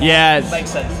apologise. Yeah. Makes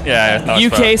sense. Yeah.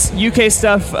 UK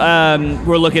stuff.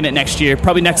 We're looking at next year.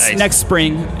 Probably next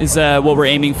spring is what we're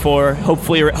aiming for.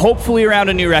 Hopefully around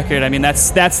a new record. I mean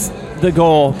that's the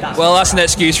goal. Well, that's an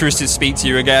excuse for us to speak to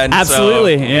you again.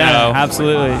 Absolutely. So,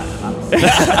 absolutely.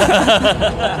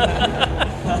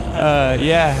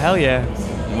 Hell yeah.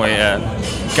 Well, yeah.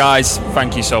 Guys,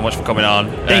 thank you so much for coming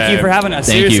on. Thank you for having us.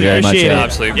 Thank you very much. Appreciate it.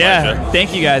 Absolute pleasure. Yeah,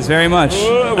 thank you guys very much.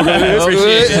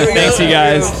 Appreciate it. Thanks, you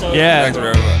guys. Yeah. Thanks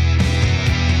very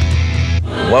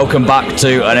much. Welcome back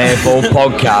to an Earful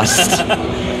podcast.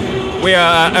 We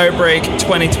are at Outbreak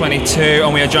 2022,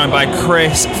 and we are joined by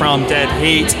Chris from Dead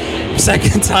Heat.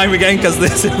 Second time again, because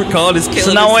this record is killing us.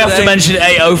 So now we have to today. mention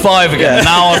 805 again. Yeah.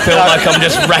 Now I feel like I'm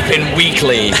just repping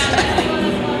weekly.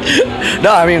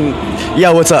 No, I mean,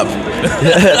 yeah, what's up?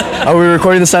 Are we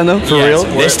recording this time though? For real?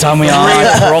 This time we are,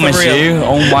 I promise you.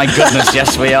 Oh my goodness,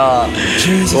 yes we are.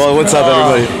 Jesus well, what's up,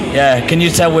 everybody? Yeah, can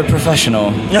you tell we're professional?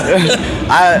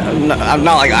 I'm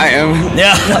not like I am.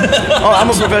 Yeah. Oh, I'm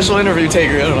a professional interview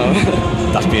taker, I don't know.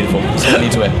 That's beautiful. That's what we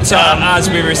need to hear. So, as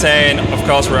we were saying, of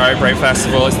course, we're at Outbreak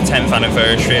Festival. It's the 10th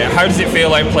anniversary. How does it feel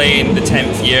like playing the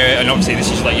 10th year? And obviously,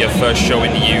 this is like your first show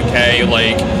in the UK.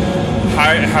 Like,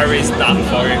 how is that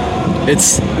for you?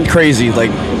 It's crazy.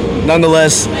 Like,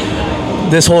 nonetheless,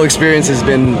 this whole experience has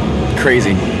been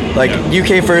crazy. Like,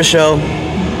 UK first show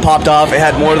popped off. It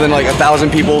had more than like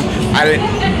 1,000 people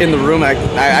in the room. I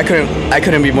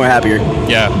couldn't be more happier.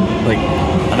 Yeah. Like.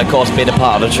 And of course, being a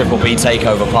part of the Triple B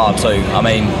Takeover Part 2. I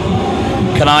mean,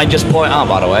 can I just point out,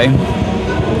 by the way,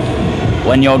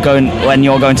 when you're going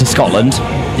to Scotland?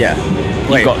 Yeah.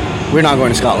 Wait, we're not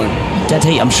going to Scotland. Dead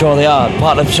Heat, I'm sure they are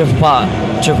part of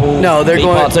Triple. No, they're B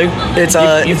going. Part 2. It's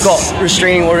you've got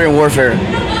Restraining Order and Warfare.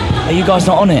 Are you guys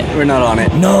not on it? We're not on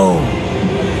it. No.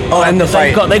 Oh, and the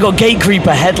fight. They got Gate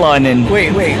Creeper headlining.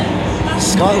 Wait.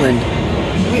 Scotland.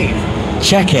 Wait.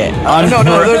 Check it. No,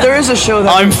 there is a show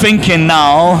that... I'm thinking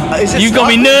now. You've got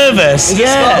me nervous. Is it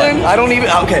Scotland? I don't even...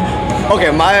 Okay,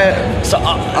 So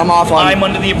I'm off on... I'm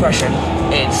under the impression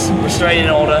it's Restraining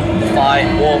Order,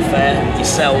 Fight, Warfare,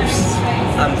 yourselves,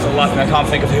 and for the life of me I can't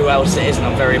think of who else it is, and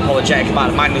I'm very apologetic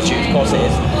about the magnitude, of course it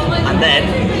is. And then,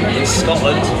 in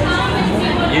Scotland,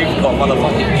 you've got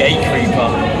motherfucking Gate Creeper.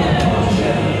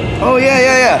 Oh,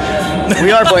 yeah.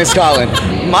 We are playing Scotland.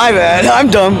 My bad. I'm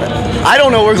dumb. I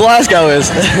don't know where Glasgow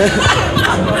is.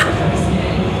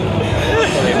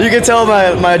 You can tell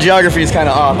my geography is kind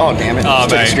of off. Oh, damn it. Oh,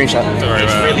 Just took a screenshot.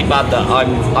 It's really bad that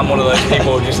I'm one of those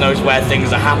people who just knows where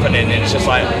things are happening, and it's just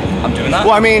like, I'm doing that.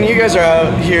 Well, I mean, you guys are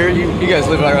out here. You guys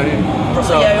live around here.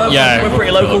 So, we're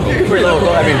pretty local. Pretty local.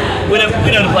 I mean, we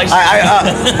know the place.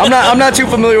 I'm not too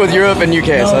familiar with Europe and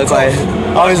UK, so it's like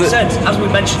obviously. As we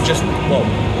mentioned just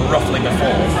roughly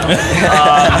before,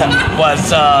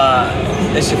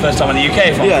 this is your first time in the UK,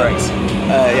 if I'm correct.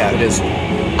 Yeah, it is.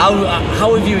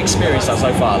 How have you experienced that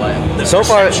so far? Like so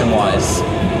far, wise,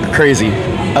 crazy.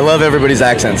 I love everybody's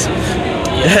accents.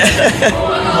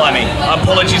 Blimey,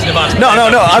 apologies in advance. No.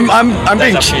 I'm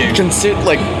being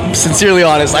sincerely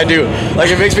honest. I do. Like,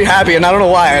 it makes me happy, and I don't know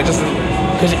why. I just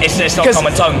because it's not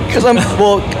common tongue. Because I'm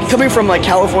coming from like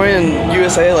California and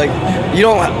USA. Like, you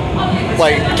don't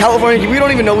like California. We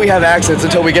don't even know we have accents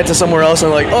until we get to somewhere else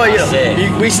and like, oh yeah,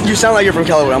 you sound like you're from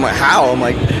California. I'm like, how? I'm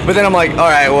like, but then I'm like, all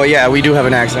right, well yeah, we do have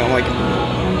an accent. I'm like.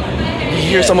 You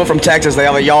hear someone from Texas, they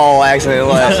have a y'all accent,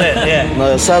 like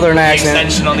a southern accent. The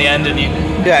extension on the end, and you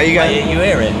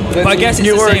hear it. But I guess it's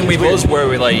the same with us, where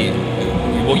we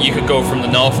you could go from the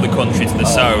north of the country to the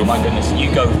south. Oh my goodness, you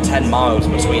go 10 miles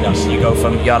between us. You go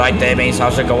from, you're right there, mate,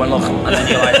 how's it going, look? And then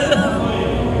you're like,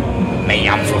 mate,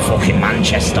 I'm from fucking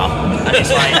Manchester. And it's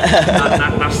like,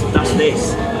 that's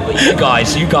this. But you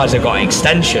guys have got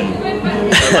extension.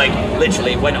 So like,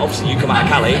 literally, when obviously you come out of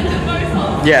Cali,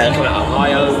 you come out of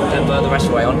Ohio, Denver, the rest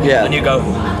of the way on, and you go,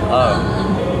 oh,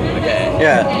 okay.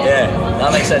 Yeah,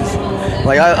 that makes sense.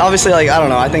 Like, obviously, like, I don't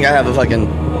know, I think I have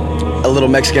a little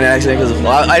Mexican accent, because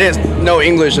I didn't know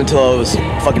English until I was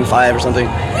fucking 5 or something.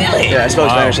 Really? Yeah, I spoke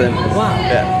Spanish then. Wow.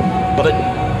 Yeah. But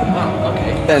wow,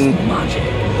 okay.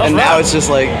 And now it's just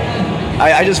like,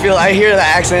 I just feel, I hear the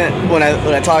accent when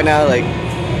I talk now, like,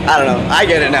 I don't know. I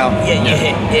get it now.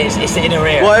 Yeah, it's the inner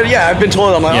ear. Well, yeah, I've been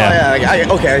told. I'm like,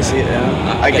 okay, I see it.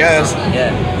 Yeah. I guess.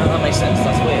 Yeah, no, that makes sense.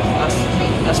 That's weird.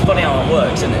 That's funny how it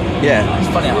works, isn't it? Yeah. It's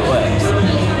funny how it works.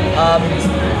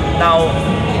 Now,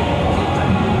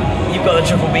 you've got the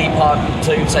Triple B Part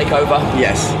 2 takeover.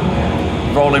 Yes.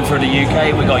 Rolling through the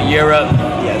UK. We got Europe.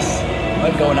 Yes.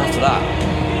 We're going after that.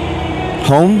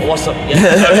 Home? What's up? Yeah.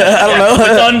 I don't know.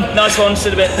 We're done. Nice one.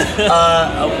 Sit a bit.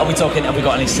 Are we talking? Have we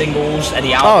got any singles?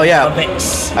 Any albums? Oh yeah.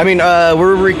 Mix? I mean,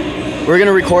 we're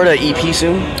gonna record an EP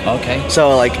soon. Okay.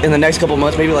 So like in the next couple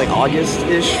months, maybe like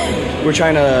August-ish, we're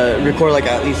trying to record like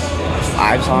at least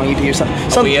 5-song EP or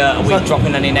something. Are we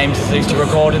dropping any names to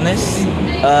record in this?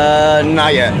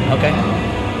 Not yet. Okay.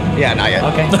 Yeah, not yet.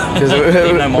 Okay. Because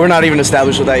we're not even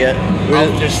established with that yet.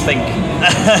 I'll just think.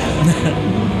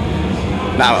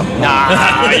 Nah,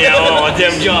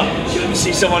 damn job. You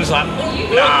see someone's like,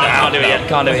 can't do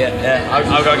it yet. Yeah,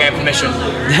 I'll go get permission.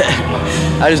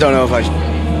 I just don't know if I should.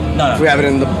 No. If we have it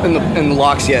in the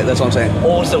locks yet, that's what I'm saying.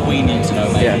 All that we need to know,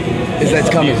 mate. Yeah. Is that it's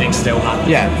coming. Music still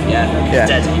happening. Yeah.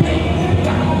 Dead.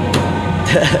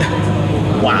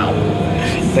 Wow.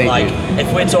 Thank you. If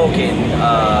we're talking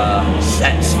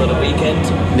sets for the weekend.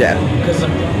 Yeah. Because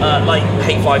like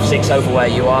Hate 5-6 over where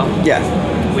you are. Yeah.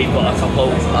 We've got a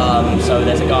couple. So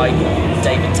there's a guy,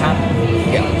 David Tan.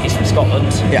 Yeah. He's from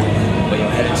Scotland. Yeah. Where you're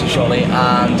headed to shortly.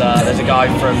 And there's a guy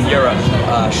from Europe,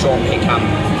 Sean Hickam.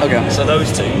 Okay. So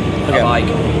those two are like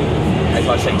Hate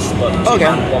 5-6, but two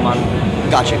man, one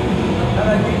man. Gotcha.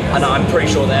 And I'm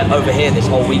pretty sure they're over here this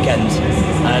whole weekend.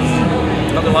 And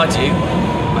I'm not gonna lie to you,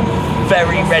 I'm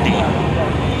very ready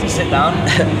to sit down,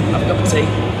 have a cup of tea,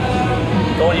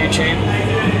 go on YouTube.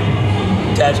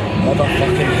 Dead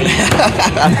motherfucking heat.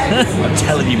 I'm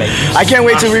telling you, mate. I can't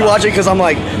wait to rewatch it because I'm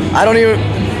like, I don't even.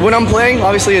 When I'm playing,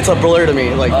 obviously it's a blur to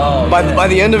me. Like by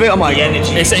the end of it, I'm like,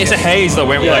 it's a haze though.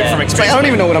 When we like from experience. It's like, I don't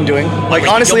even know what I'm doing. Like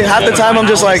honestly, half the time I'm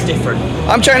just like,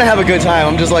 I'm trying to have a good time.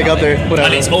 I'm just like up there, whatever.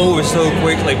 And it's over so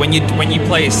quickly. When you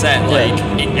play a set, like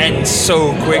it ends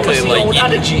so quickly. It's like the old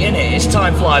energy in it. It's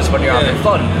time flies when you're having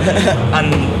fun,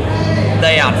 and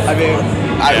they have. I mean.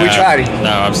 We tried. No,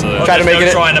 absolutely. Tried to make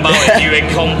it. Trying about it, you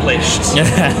accomplished.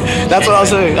 That's what I was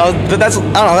saying. I don't know. That's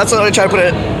what I try to put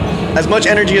as much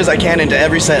energy as I can into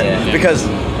every set because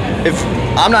if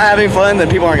I'm not having fun, then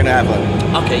people aren't gonna have fun.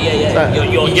 Okay, yeah.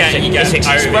 You're You get this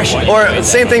expression. Or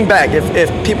same thing back. If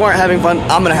people aren't having fun,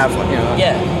 I'm gonna have fun. You know?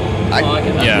 Yeah. I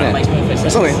get that. Yeah. That makes perfect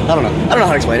sense. Something. I don't know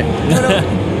how to explain it. No.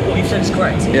 What you've said is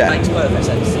correct. It makes perfect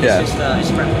sense. It's just it's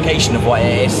a replication of what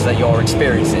it is that you're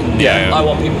experiencing. Yeah. I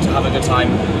want people to have a good time,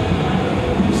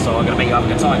 so I'm gonna make you have a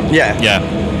good time. Yeah. Yeah.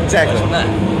 Exactly. From there.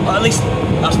 Well, at least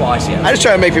that's what I see. I just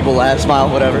try to make people laugh, smile,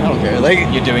 whatever. I don't care. Like,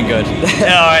 You're doing good.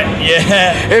 Alright,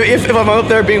 yeah. if I'm up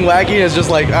there being wacky, it's just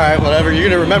like, all right, whatever. You're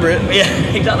gonna remember it. Yeah,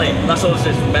 exactly. That's all it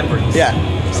is, remembrance. Yeah.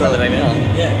 So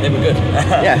Yeah, they were good.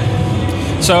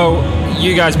 yeah. So,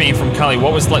 you guys being from Cali,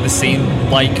 what was like the scene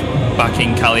like back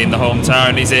in Cali in the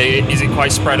hometown? Is it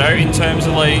quite spread out in terms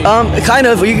of like? Kind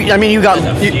of. You got.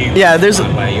 There's.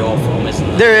 Where you're from, isn't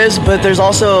there? There is, but there's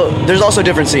also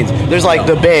different scenes. There's like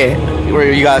the Bay,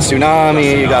 where you got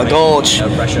Tsunami, you got Gulch, No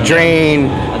pressure. Drain.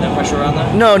 And no pressure around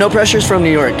there? No pressures from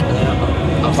New York,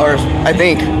 or I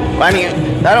think. I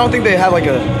mean, I don't think they have like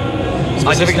a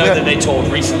I just specific. know that they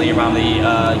toured recently around the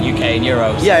UK and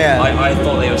Euros. Yeah. I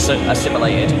thought they were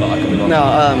assimilated, but I could be wrong. No,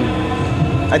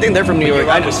 I think they're from New York. You're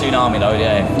right with Tsunami though,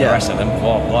 yeah. The rest of them,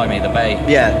 blimey, the Bay.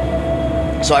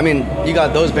 Yeah. So I mean, you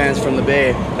got those bands from the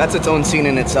Bay. That's its own scene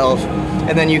in itself.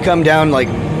 And then you come down like,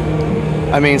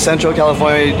 I mean, Central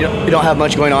California. You don't have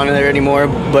much going on in there anymore,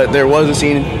 but there was a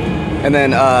scene. And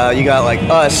then you got like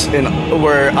us in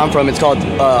where I'm from. It's called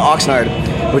Oxnard,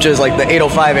 which is like the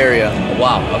 805 area.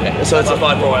 Wow. Okay. So it's that's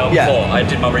what I brought up yeah. before. I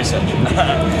did my research.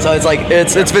 So it's like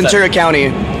it's Ventura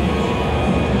County.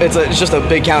 It's just a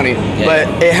big county, but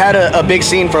it had a big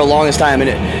scene for the longest time, and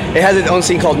it has its own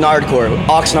scene called Nardcore,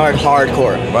 Oxnard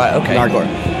Hardcore. Right. Okay. Nardcore.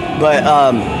 But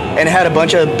and it had a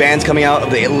bunch of bands coming out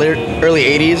of the early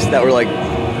 '80s that were like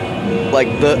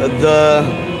the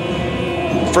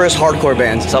first hardcore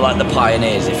bands. So like the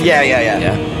pioneers. If you Yeah.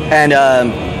 Yeah. And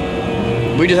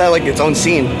we just had like its own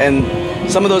scene, and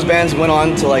some of those bands went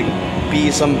on to like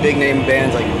be some big name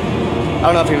bands. Like I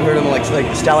don't know if you've heard of them, like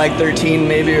Stalag 13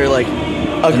 maybe, or like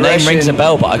Aggression. The name rings a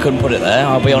bell, but I couldn't put it there.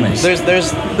 I'll be honest.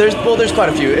 There's quite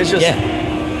a few. It's just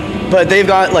but they've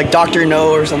got like Dr.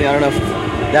 No or something. I don't know if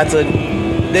that's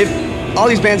all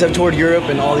these bands have toured Europe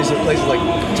and all these other places like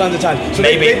tons of times. So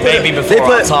maybe before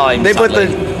our time. They put the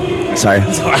sorry.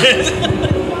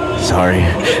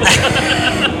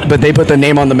 But they put the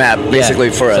name on the map basically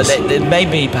for us. So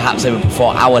maybe perhaps they were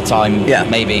before our time. Yeah.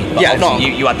 Maybe. But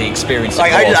you had the experience.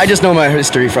 Like I just know my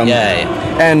history from. Yeah.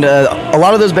 And a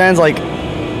lot of those bands like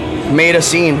made a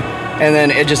scene, and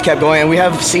then it just kept going. And we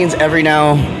have scenes every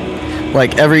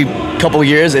couple of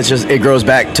years. It grows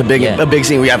back to a big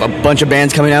scene. We have a bunch of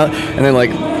bands coming out, and then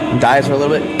like dies for a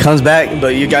little bit, comes back,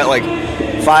 but you got like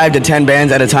 5 to 10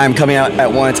 bands at a time coming out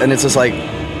at once, and it's just like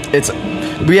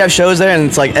we have shows there, and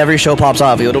it's like every show pops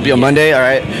off. It'll be a Monday, all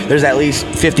right. There's at least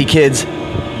 50 kids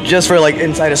just for like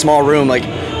inside a small room, like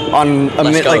on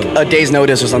a day's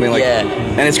notice or something like. Yeah.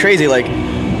 And it's crazy. Like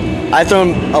I've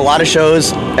thrown a lot of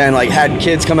shows and like had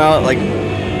kids come out, like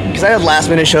because I had last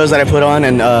minute shows that I put on,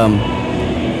 and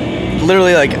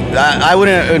literally like I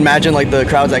wouldn't imagine like the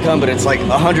crowds that come, but it's like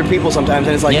 100 people sometimes,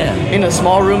 and it's like in a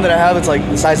small room that I have, it's like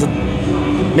the size of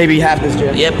maybe half this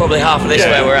gym. Yeah, probably half of this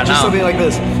where we're at just now. Something like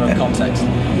this. For context.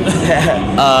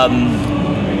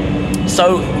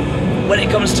 So when it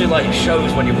comes to like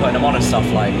shows, when you're putting them on and stuff,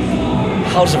 like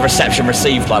how's the reception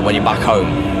received like when you're back home?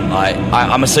 Like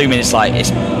I'm assuming it's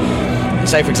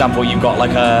say for example you've got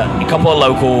like a couple of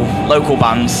local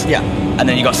bands. Yeah. And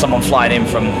then you got someone flying in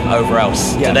from over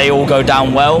else. Yeah. Do they all go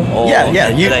down well? Or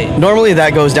normally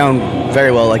that goes down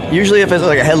very well. Like usually if it's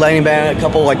like a headlining band, a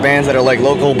couple like bands that are like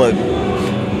local but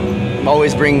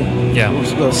always bring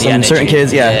some certain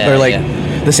kids, or like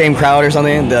the same crowd or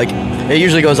something. Like it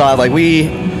usually goes off. Like we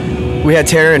had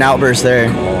Terror and Outburst there,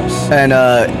 and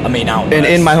Outburst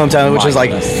in my hometown, which is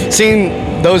like seeing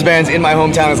those bands in my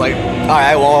hometown is like, all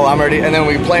right, well I'm ready. And then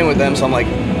we playing with them, so I'm like,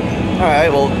 all right,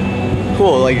 well.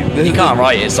 Cool, like you can't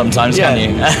write it sometimes, can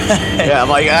you? Yeah, I'm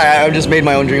like, all right, I've just made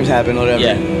my own dreams happen, whatever.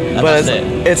 Yeah, but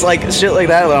it's like shit like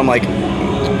that. Where I'm like,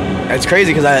 it's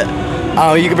crazy because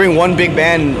you could bring one big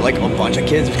band, and like a bunch of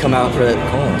kids come out for it.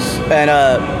 Of course. And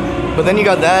but then you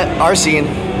got our scene,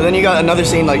 but then you got another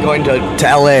scene like going to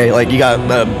LA. Like you got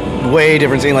a way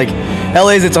different scene. Like LA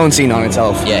is its own scene on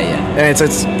itself. Yeah. And it's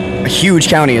a huge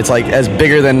county. It's like as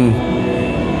bigger than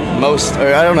most,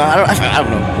 or I don't know.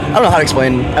 I don't know how to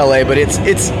explain LA, but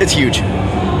it's huge.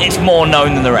 It's more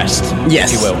known than the rest.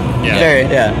 Yes, if you will. Yeah. Very,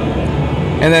 yeah.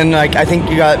 And then like I think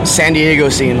you got San Diego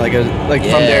scene from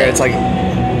there. It's like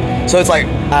so it's like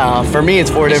for me it's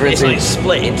four different scenes. It's like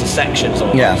split into sections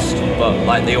almost. Yeah. But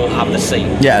like they all have the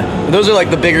scene. Yeah. Those are like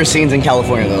the bigger scenes in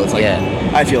California though. It's like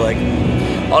I feel like.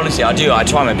 honestly, I do. I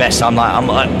try my best. I'm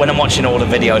like, when I'm watching all the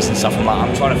videos and stuff,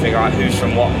 I'm trying to figure out who's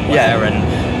from where,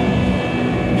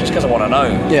 and just because I want to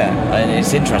know. Yeah. And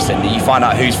it's interesting that you find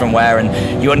out who's from where,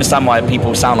 and you understand why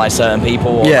people sound like certain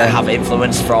people, or they have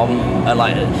influence from.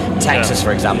 Like Texas,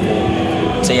 for example,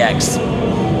 TX.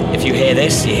 If you hear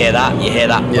this, you hear that, you hear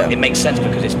that. Yeah. It makes sense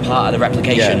because it's part of the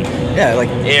replication. Yeah, like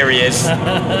areas.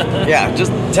 Yeah,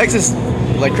 just Texas,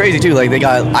 like crazy too. Like they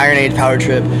got Iron Age, Power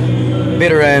Trip,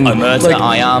 Bitter End, Omerta,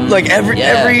 I Am. Like every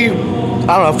I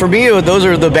don't know. For me, those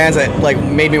are the bands that like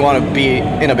made me want to be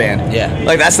in a band. Yeah.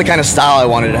 Like that's the kind of style I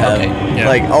wanted to have. Okay. Yeah.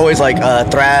 Like always like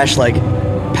thrash, like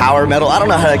power metal. I don't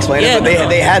know how to explain it, but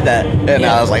they had that, and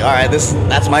I was like, all right,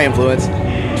 that's my influence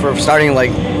for starting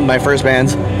like my first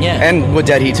bands. Yeah. And with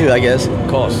Dead Heat too, I guess. Of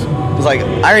course. It's like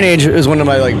Iron Age is one of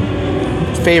my like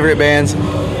favorite bands,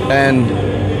 and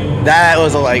that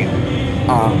was like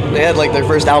they had like their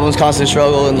first albums, Constant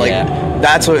Struggle, and like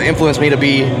that's what influenced me to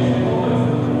be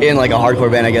in like a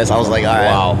hardcore band. I guess I was like, all right.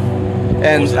 Wow.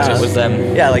 And it was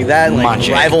them. Yeah, like that, and like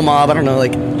Magic. Rival Mob. I don't know,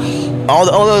 like all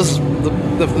those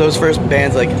those first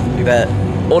bands like that.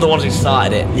 All the ones who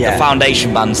started it. Yeah. The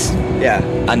foundation bands. Yeah.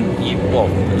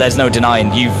 And there's no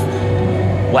denying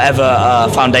whatever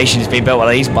foundation has been built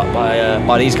by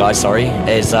these guys. Sorry,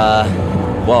 is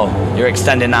you're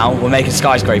extending now. We're making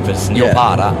skyscrapers, and you're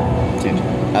part of that.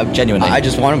 Dude, genuinely, I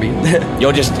just want to be.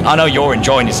 I know you're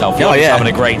enjoying yourself. You're just yeah.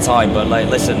 having a great time. But like,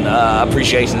 listen,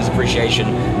 appreciation is appreciation.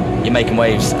 You're making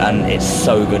waves, and it's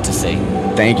so good to see.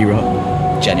 Thank you,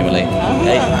 bro. Genuinely,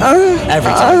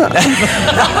 every time.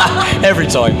 Every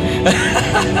time.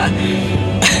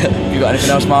 You got anything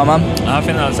else, my man? I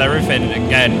think that's everything.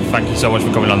 Again, thank you so much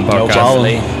for coming on the No podcast. problem.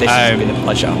 This has been a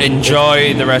pleasure.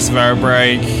 Enjoy the rest of our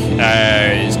break.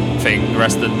 I think the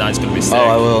rest of the night's going to be sick. Oh,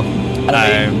 I will.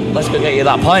 Let's go get you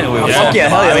that pint. Fuck yeah,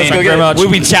 hell yeah, let's go get it.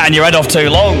 We've been chatting your head off too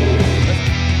long.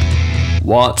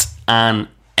 What an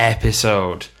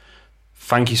episode.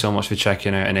 Thank you so much for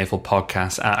checking out an Earful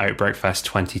podcast at Outbreak Fest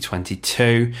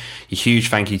 2022. A huge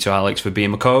thank you to Alex for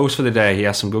being my co-host for the day. He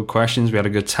asked some good questions. We had a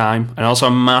good time. And also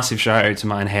a massive shout out to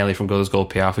Matt and Haley from Gold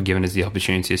Gold PR for giving us the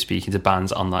opportunity of speaking to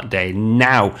bands on that day.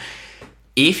 Now,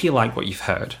 if you like what you've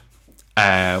heard,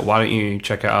 why don't you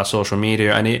check out our social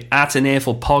media and at an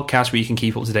Earful podcast where you can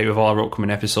keep up to date with all our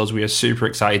upcoming episodes. We are super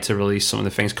excited to release some of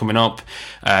the things coming up,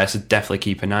 so definitely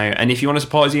keep an eye out. And if you want to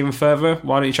support us even further,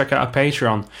 why don't you check out our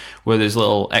Patreon where there's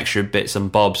little extra bits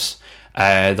and bobs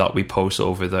that we post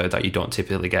over there that you don't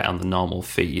typically get on the normal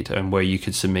feed, and where you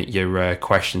could submit your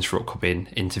questions for upcoming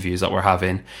interviews that we're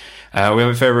having.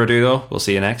 Without further ado though, we'll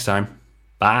see you next time.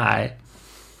 Bye.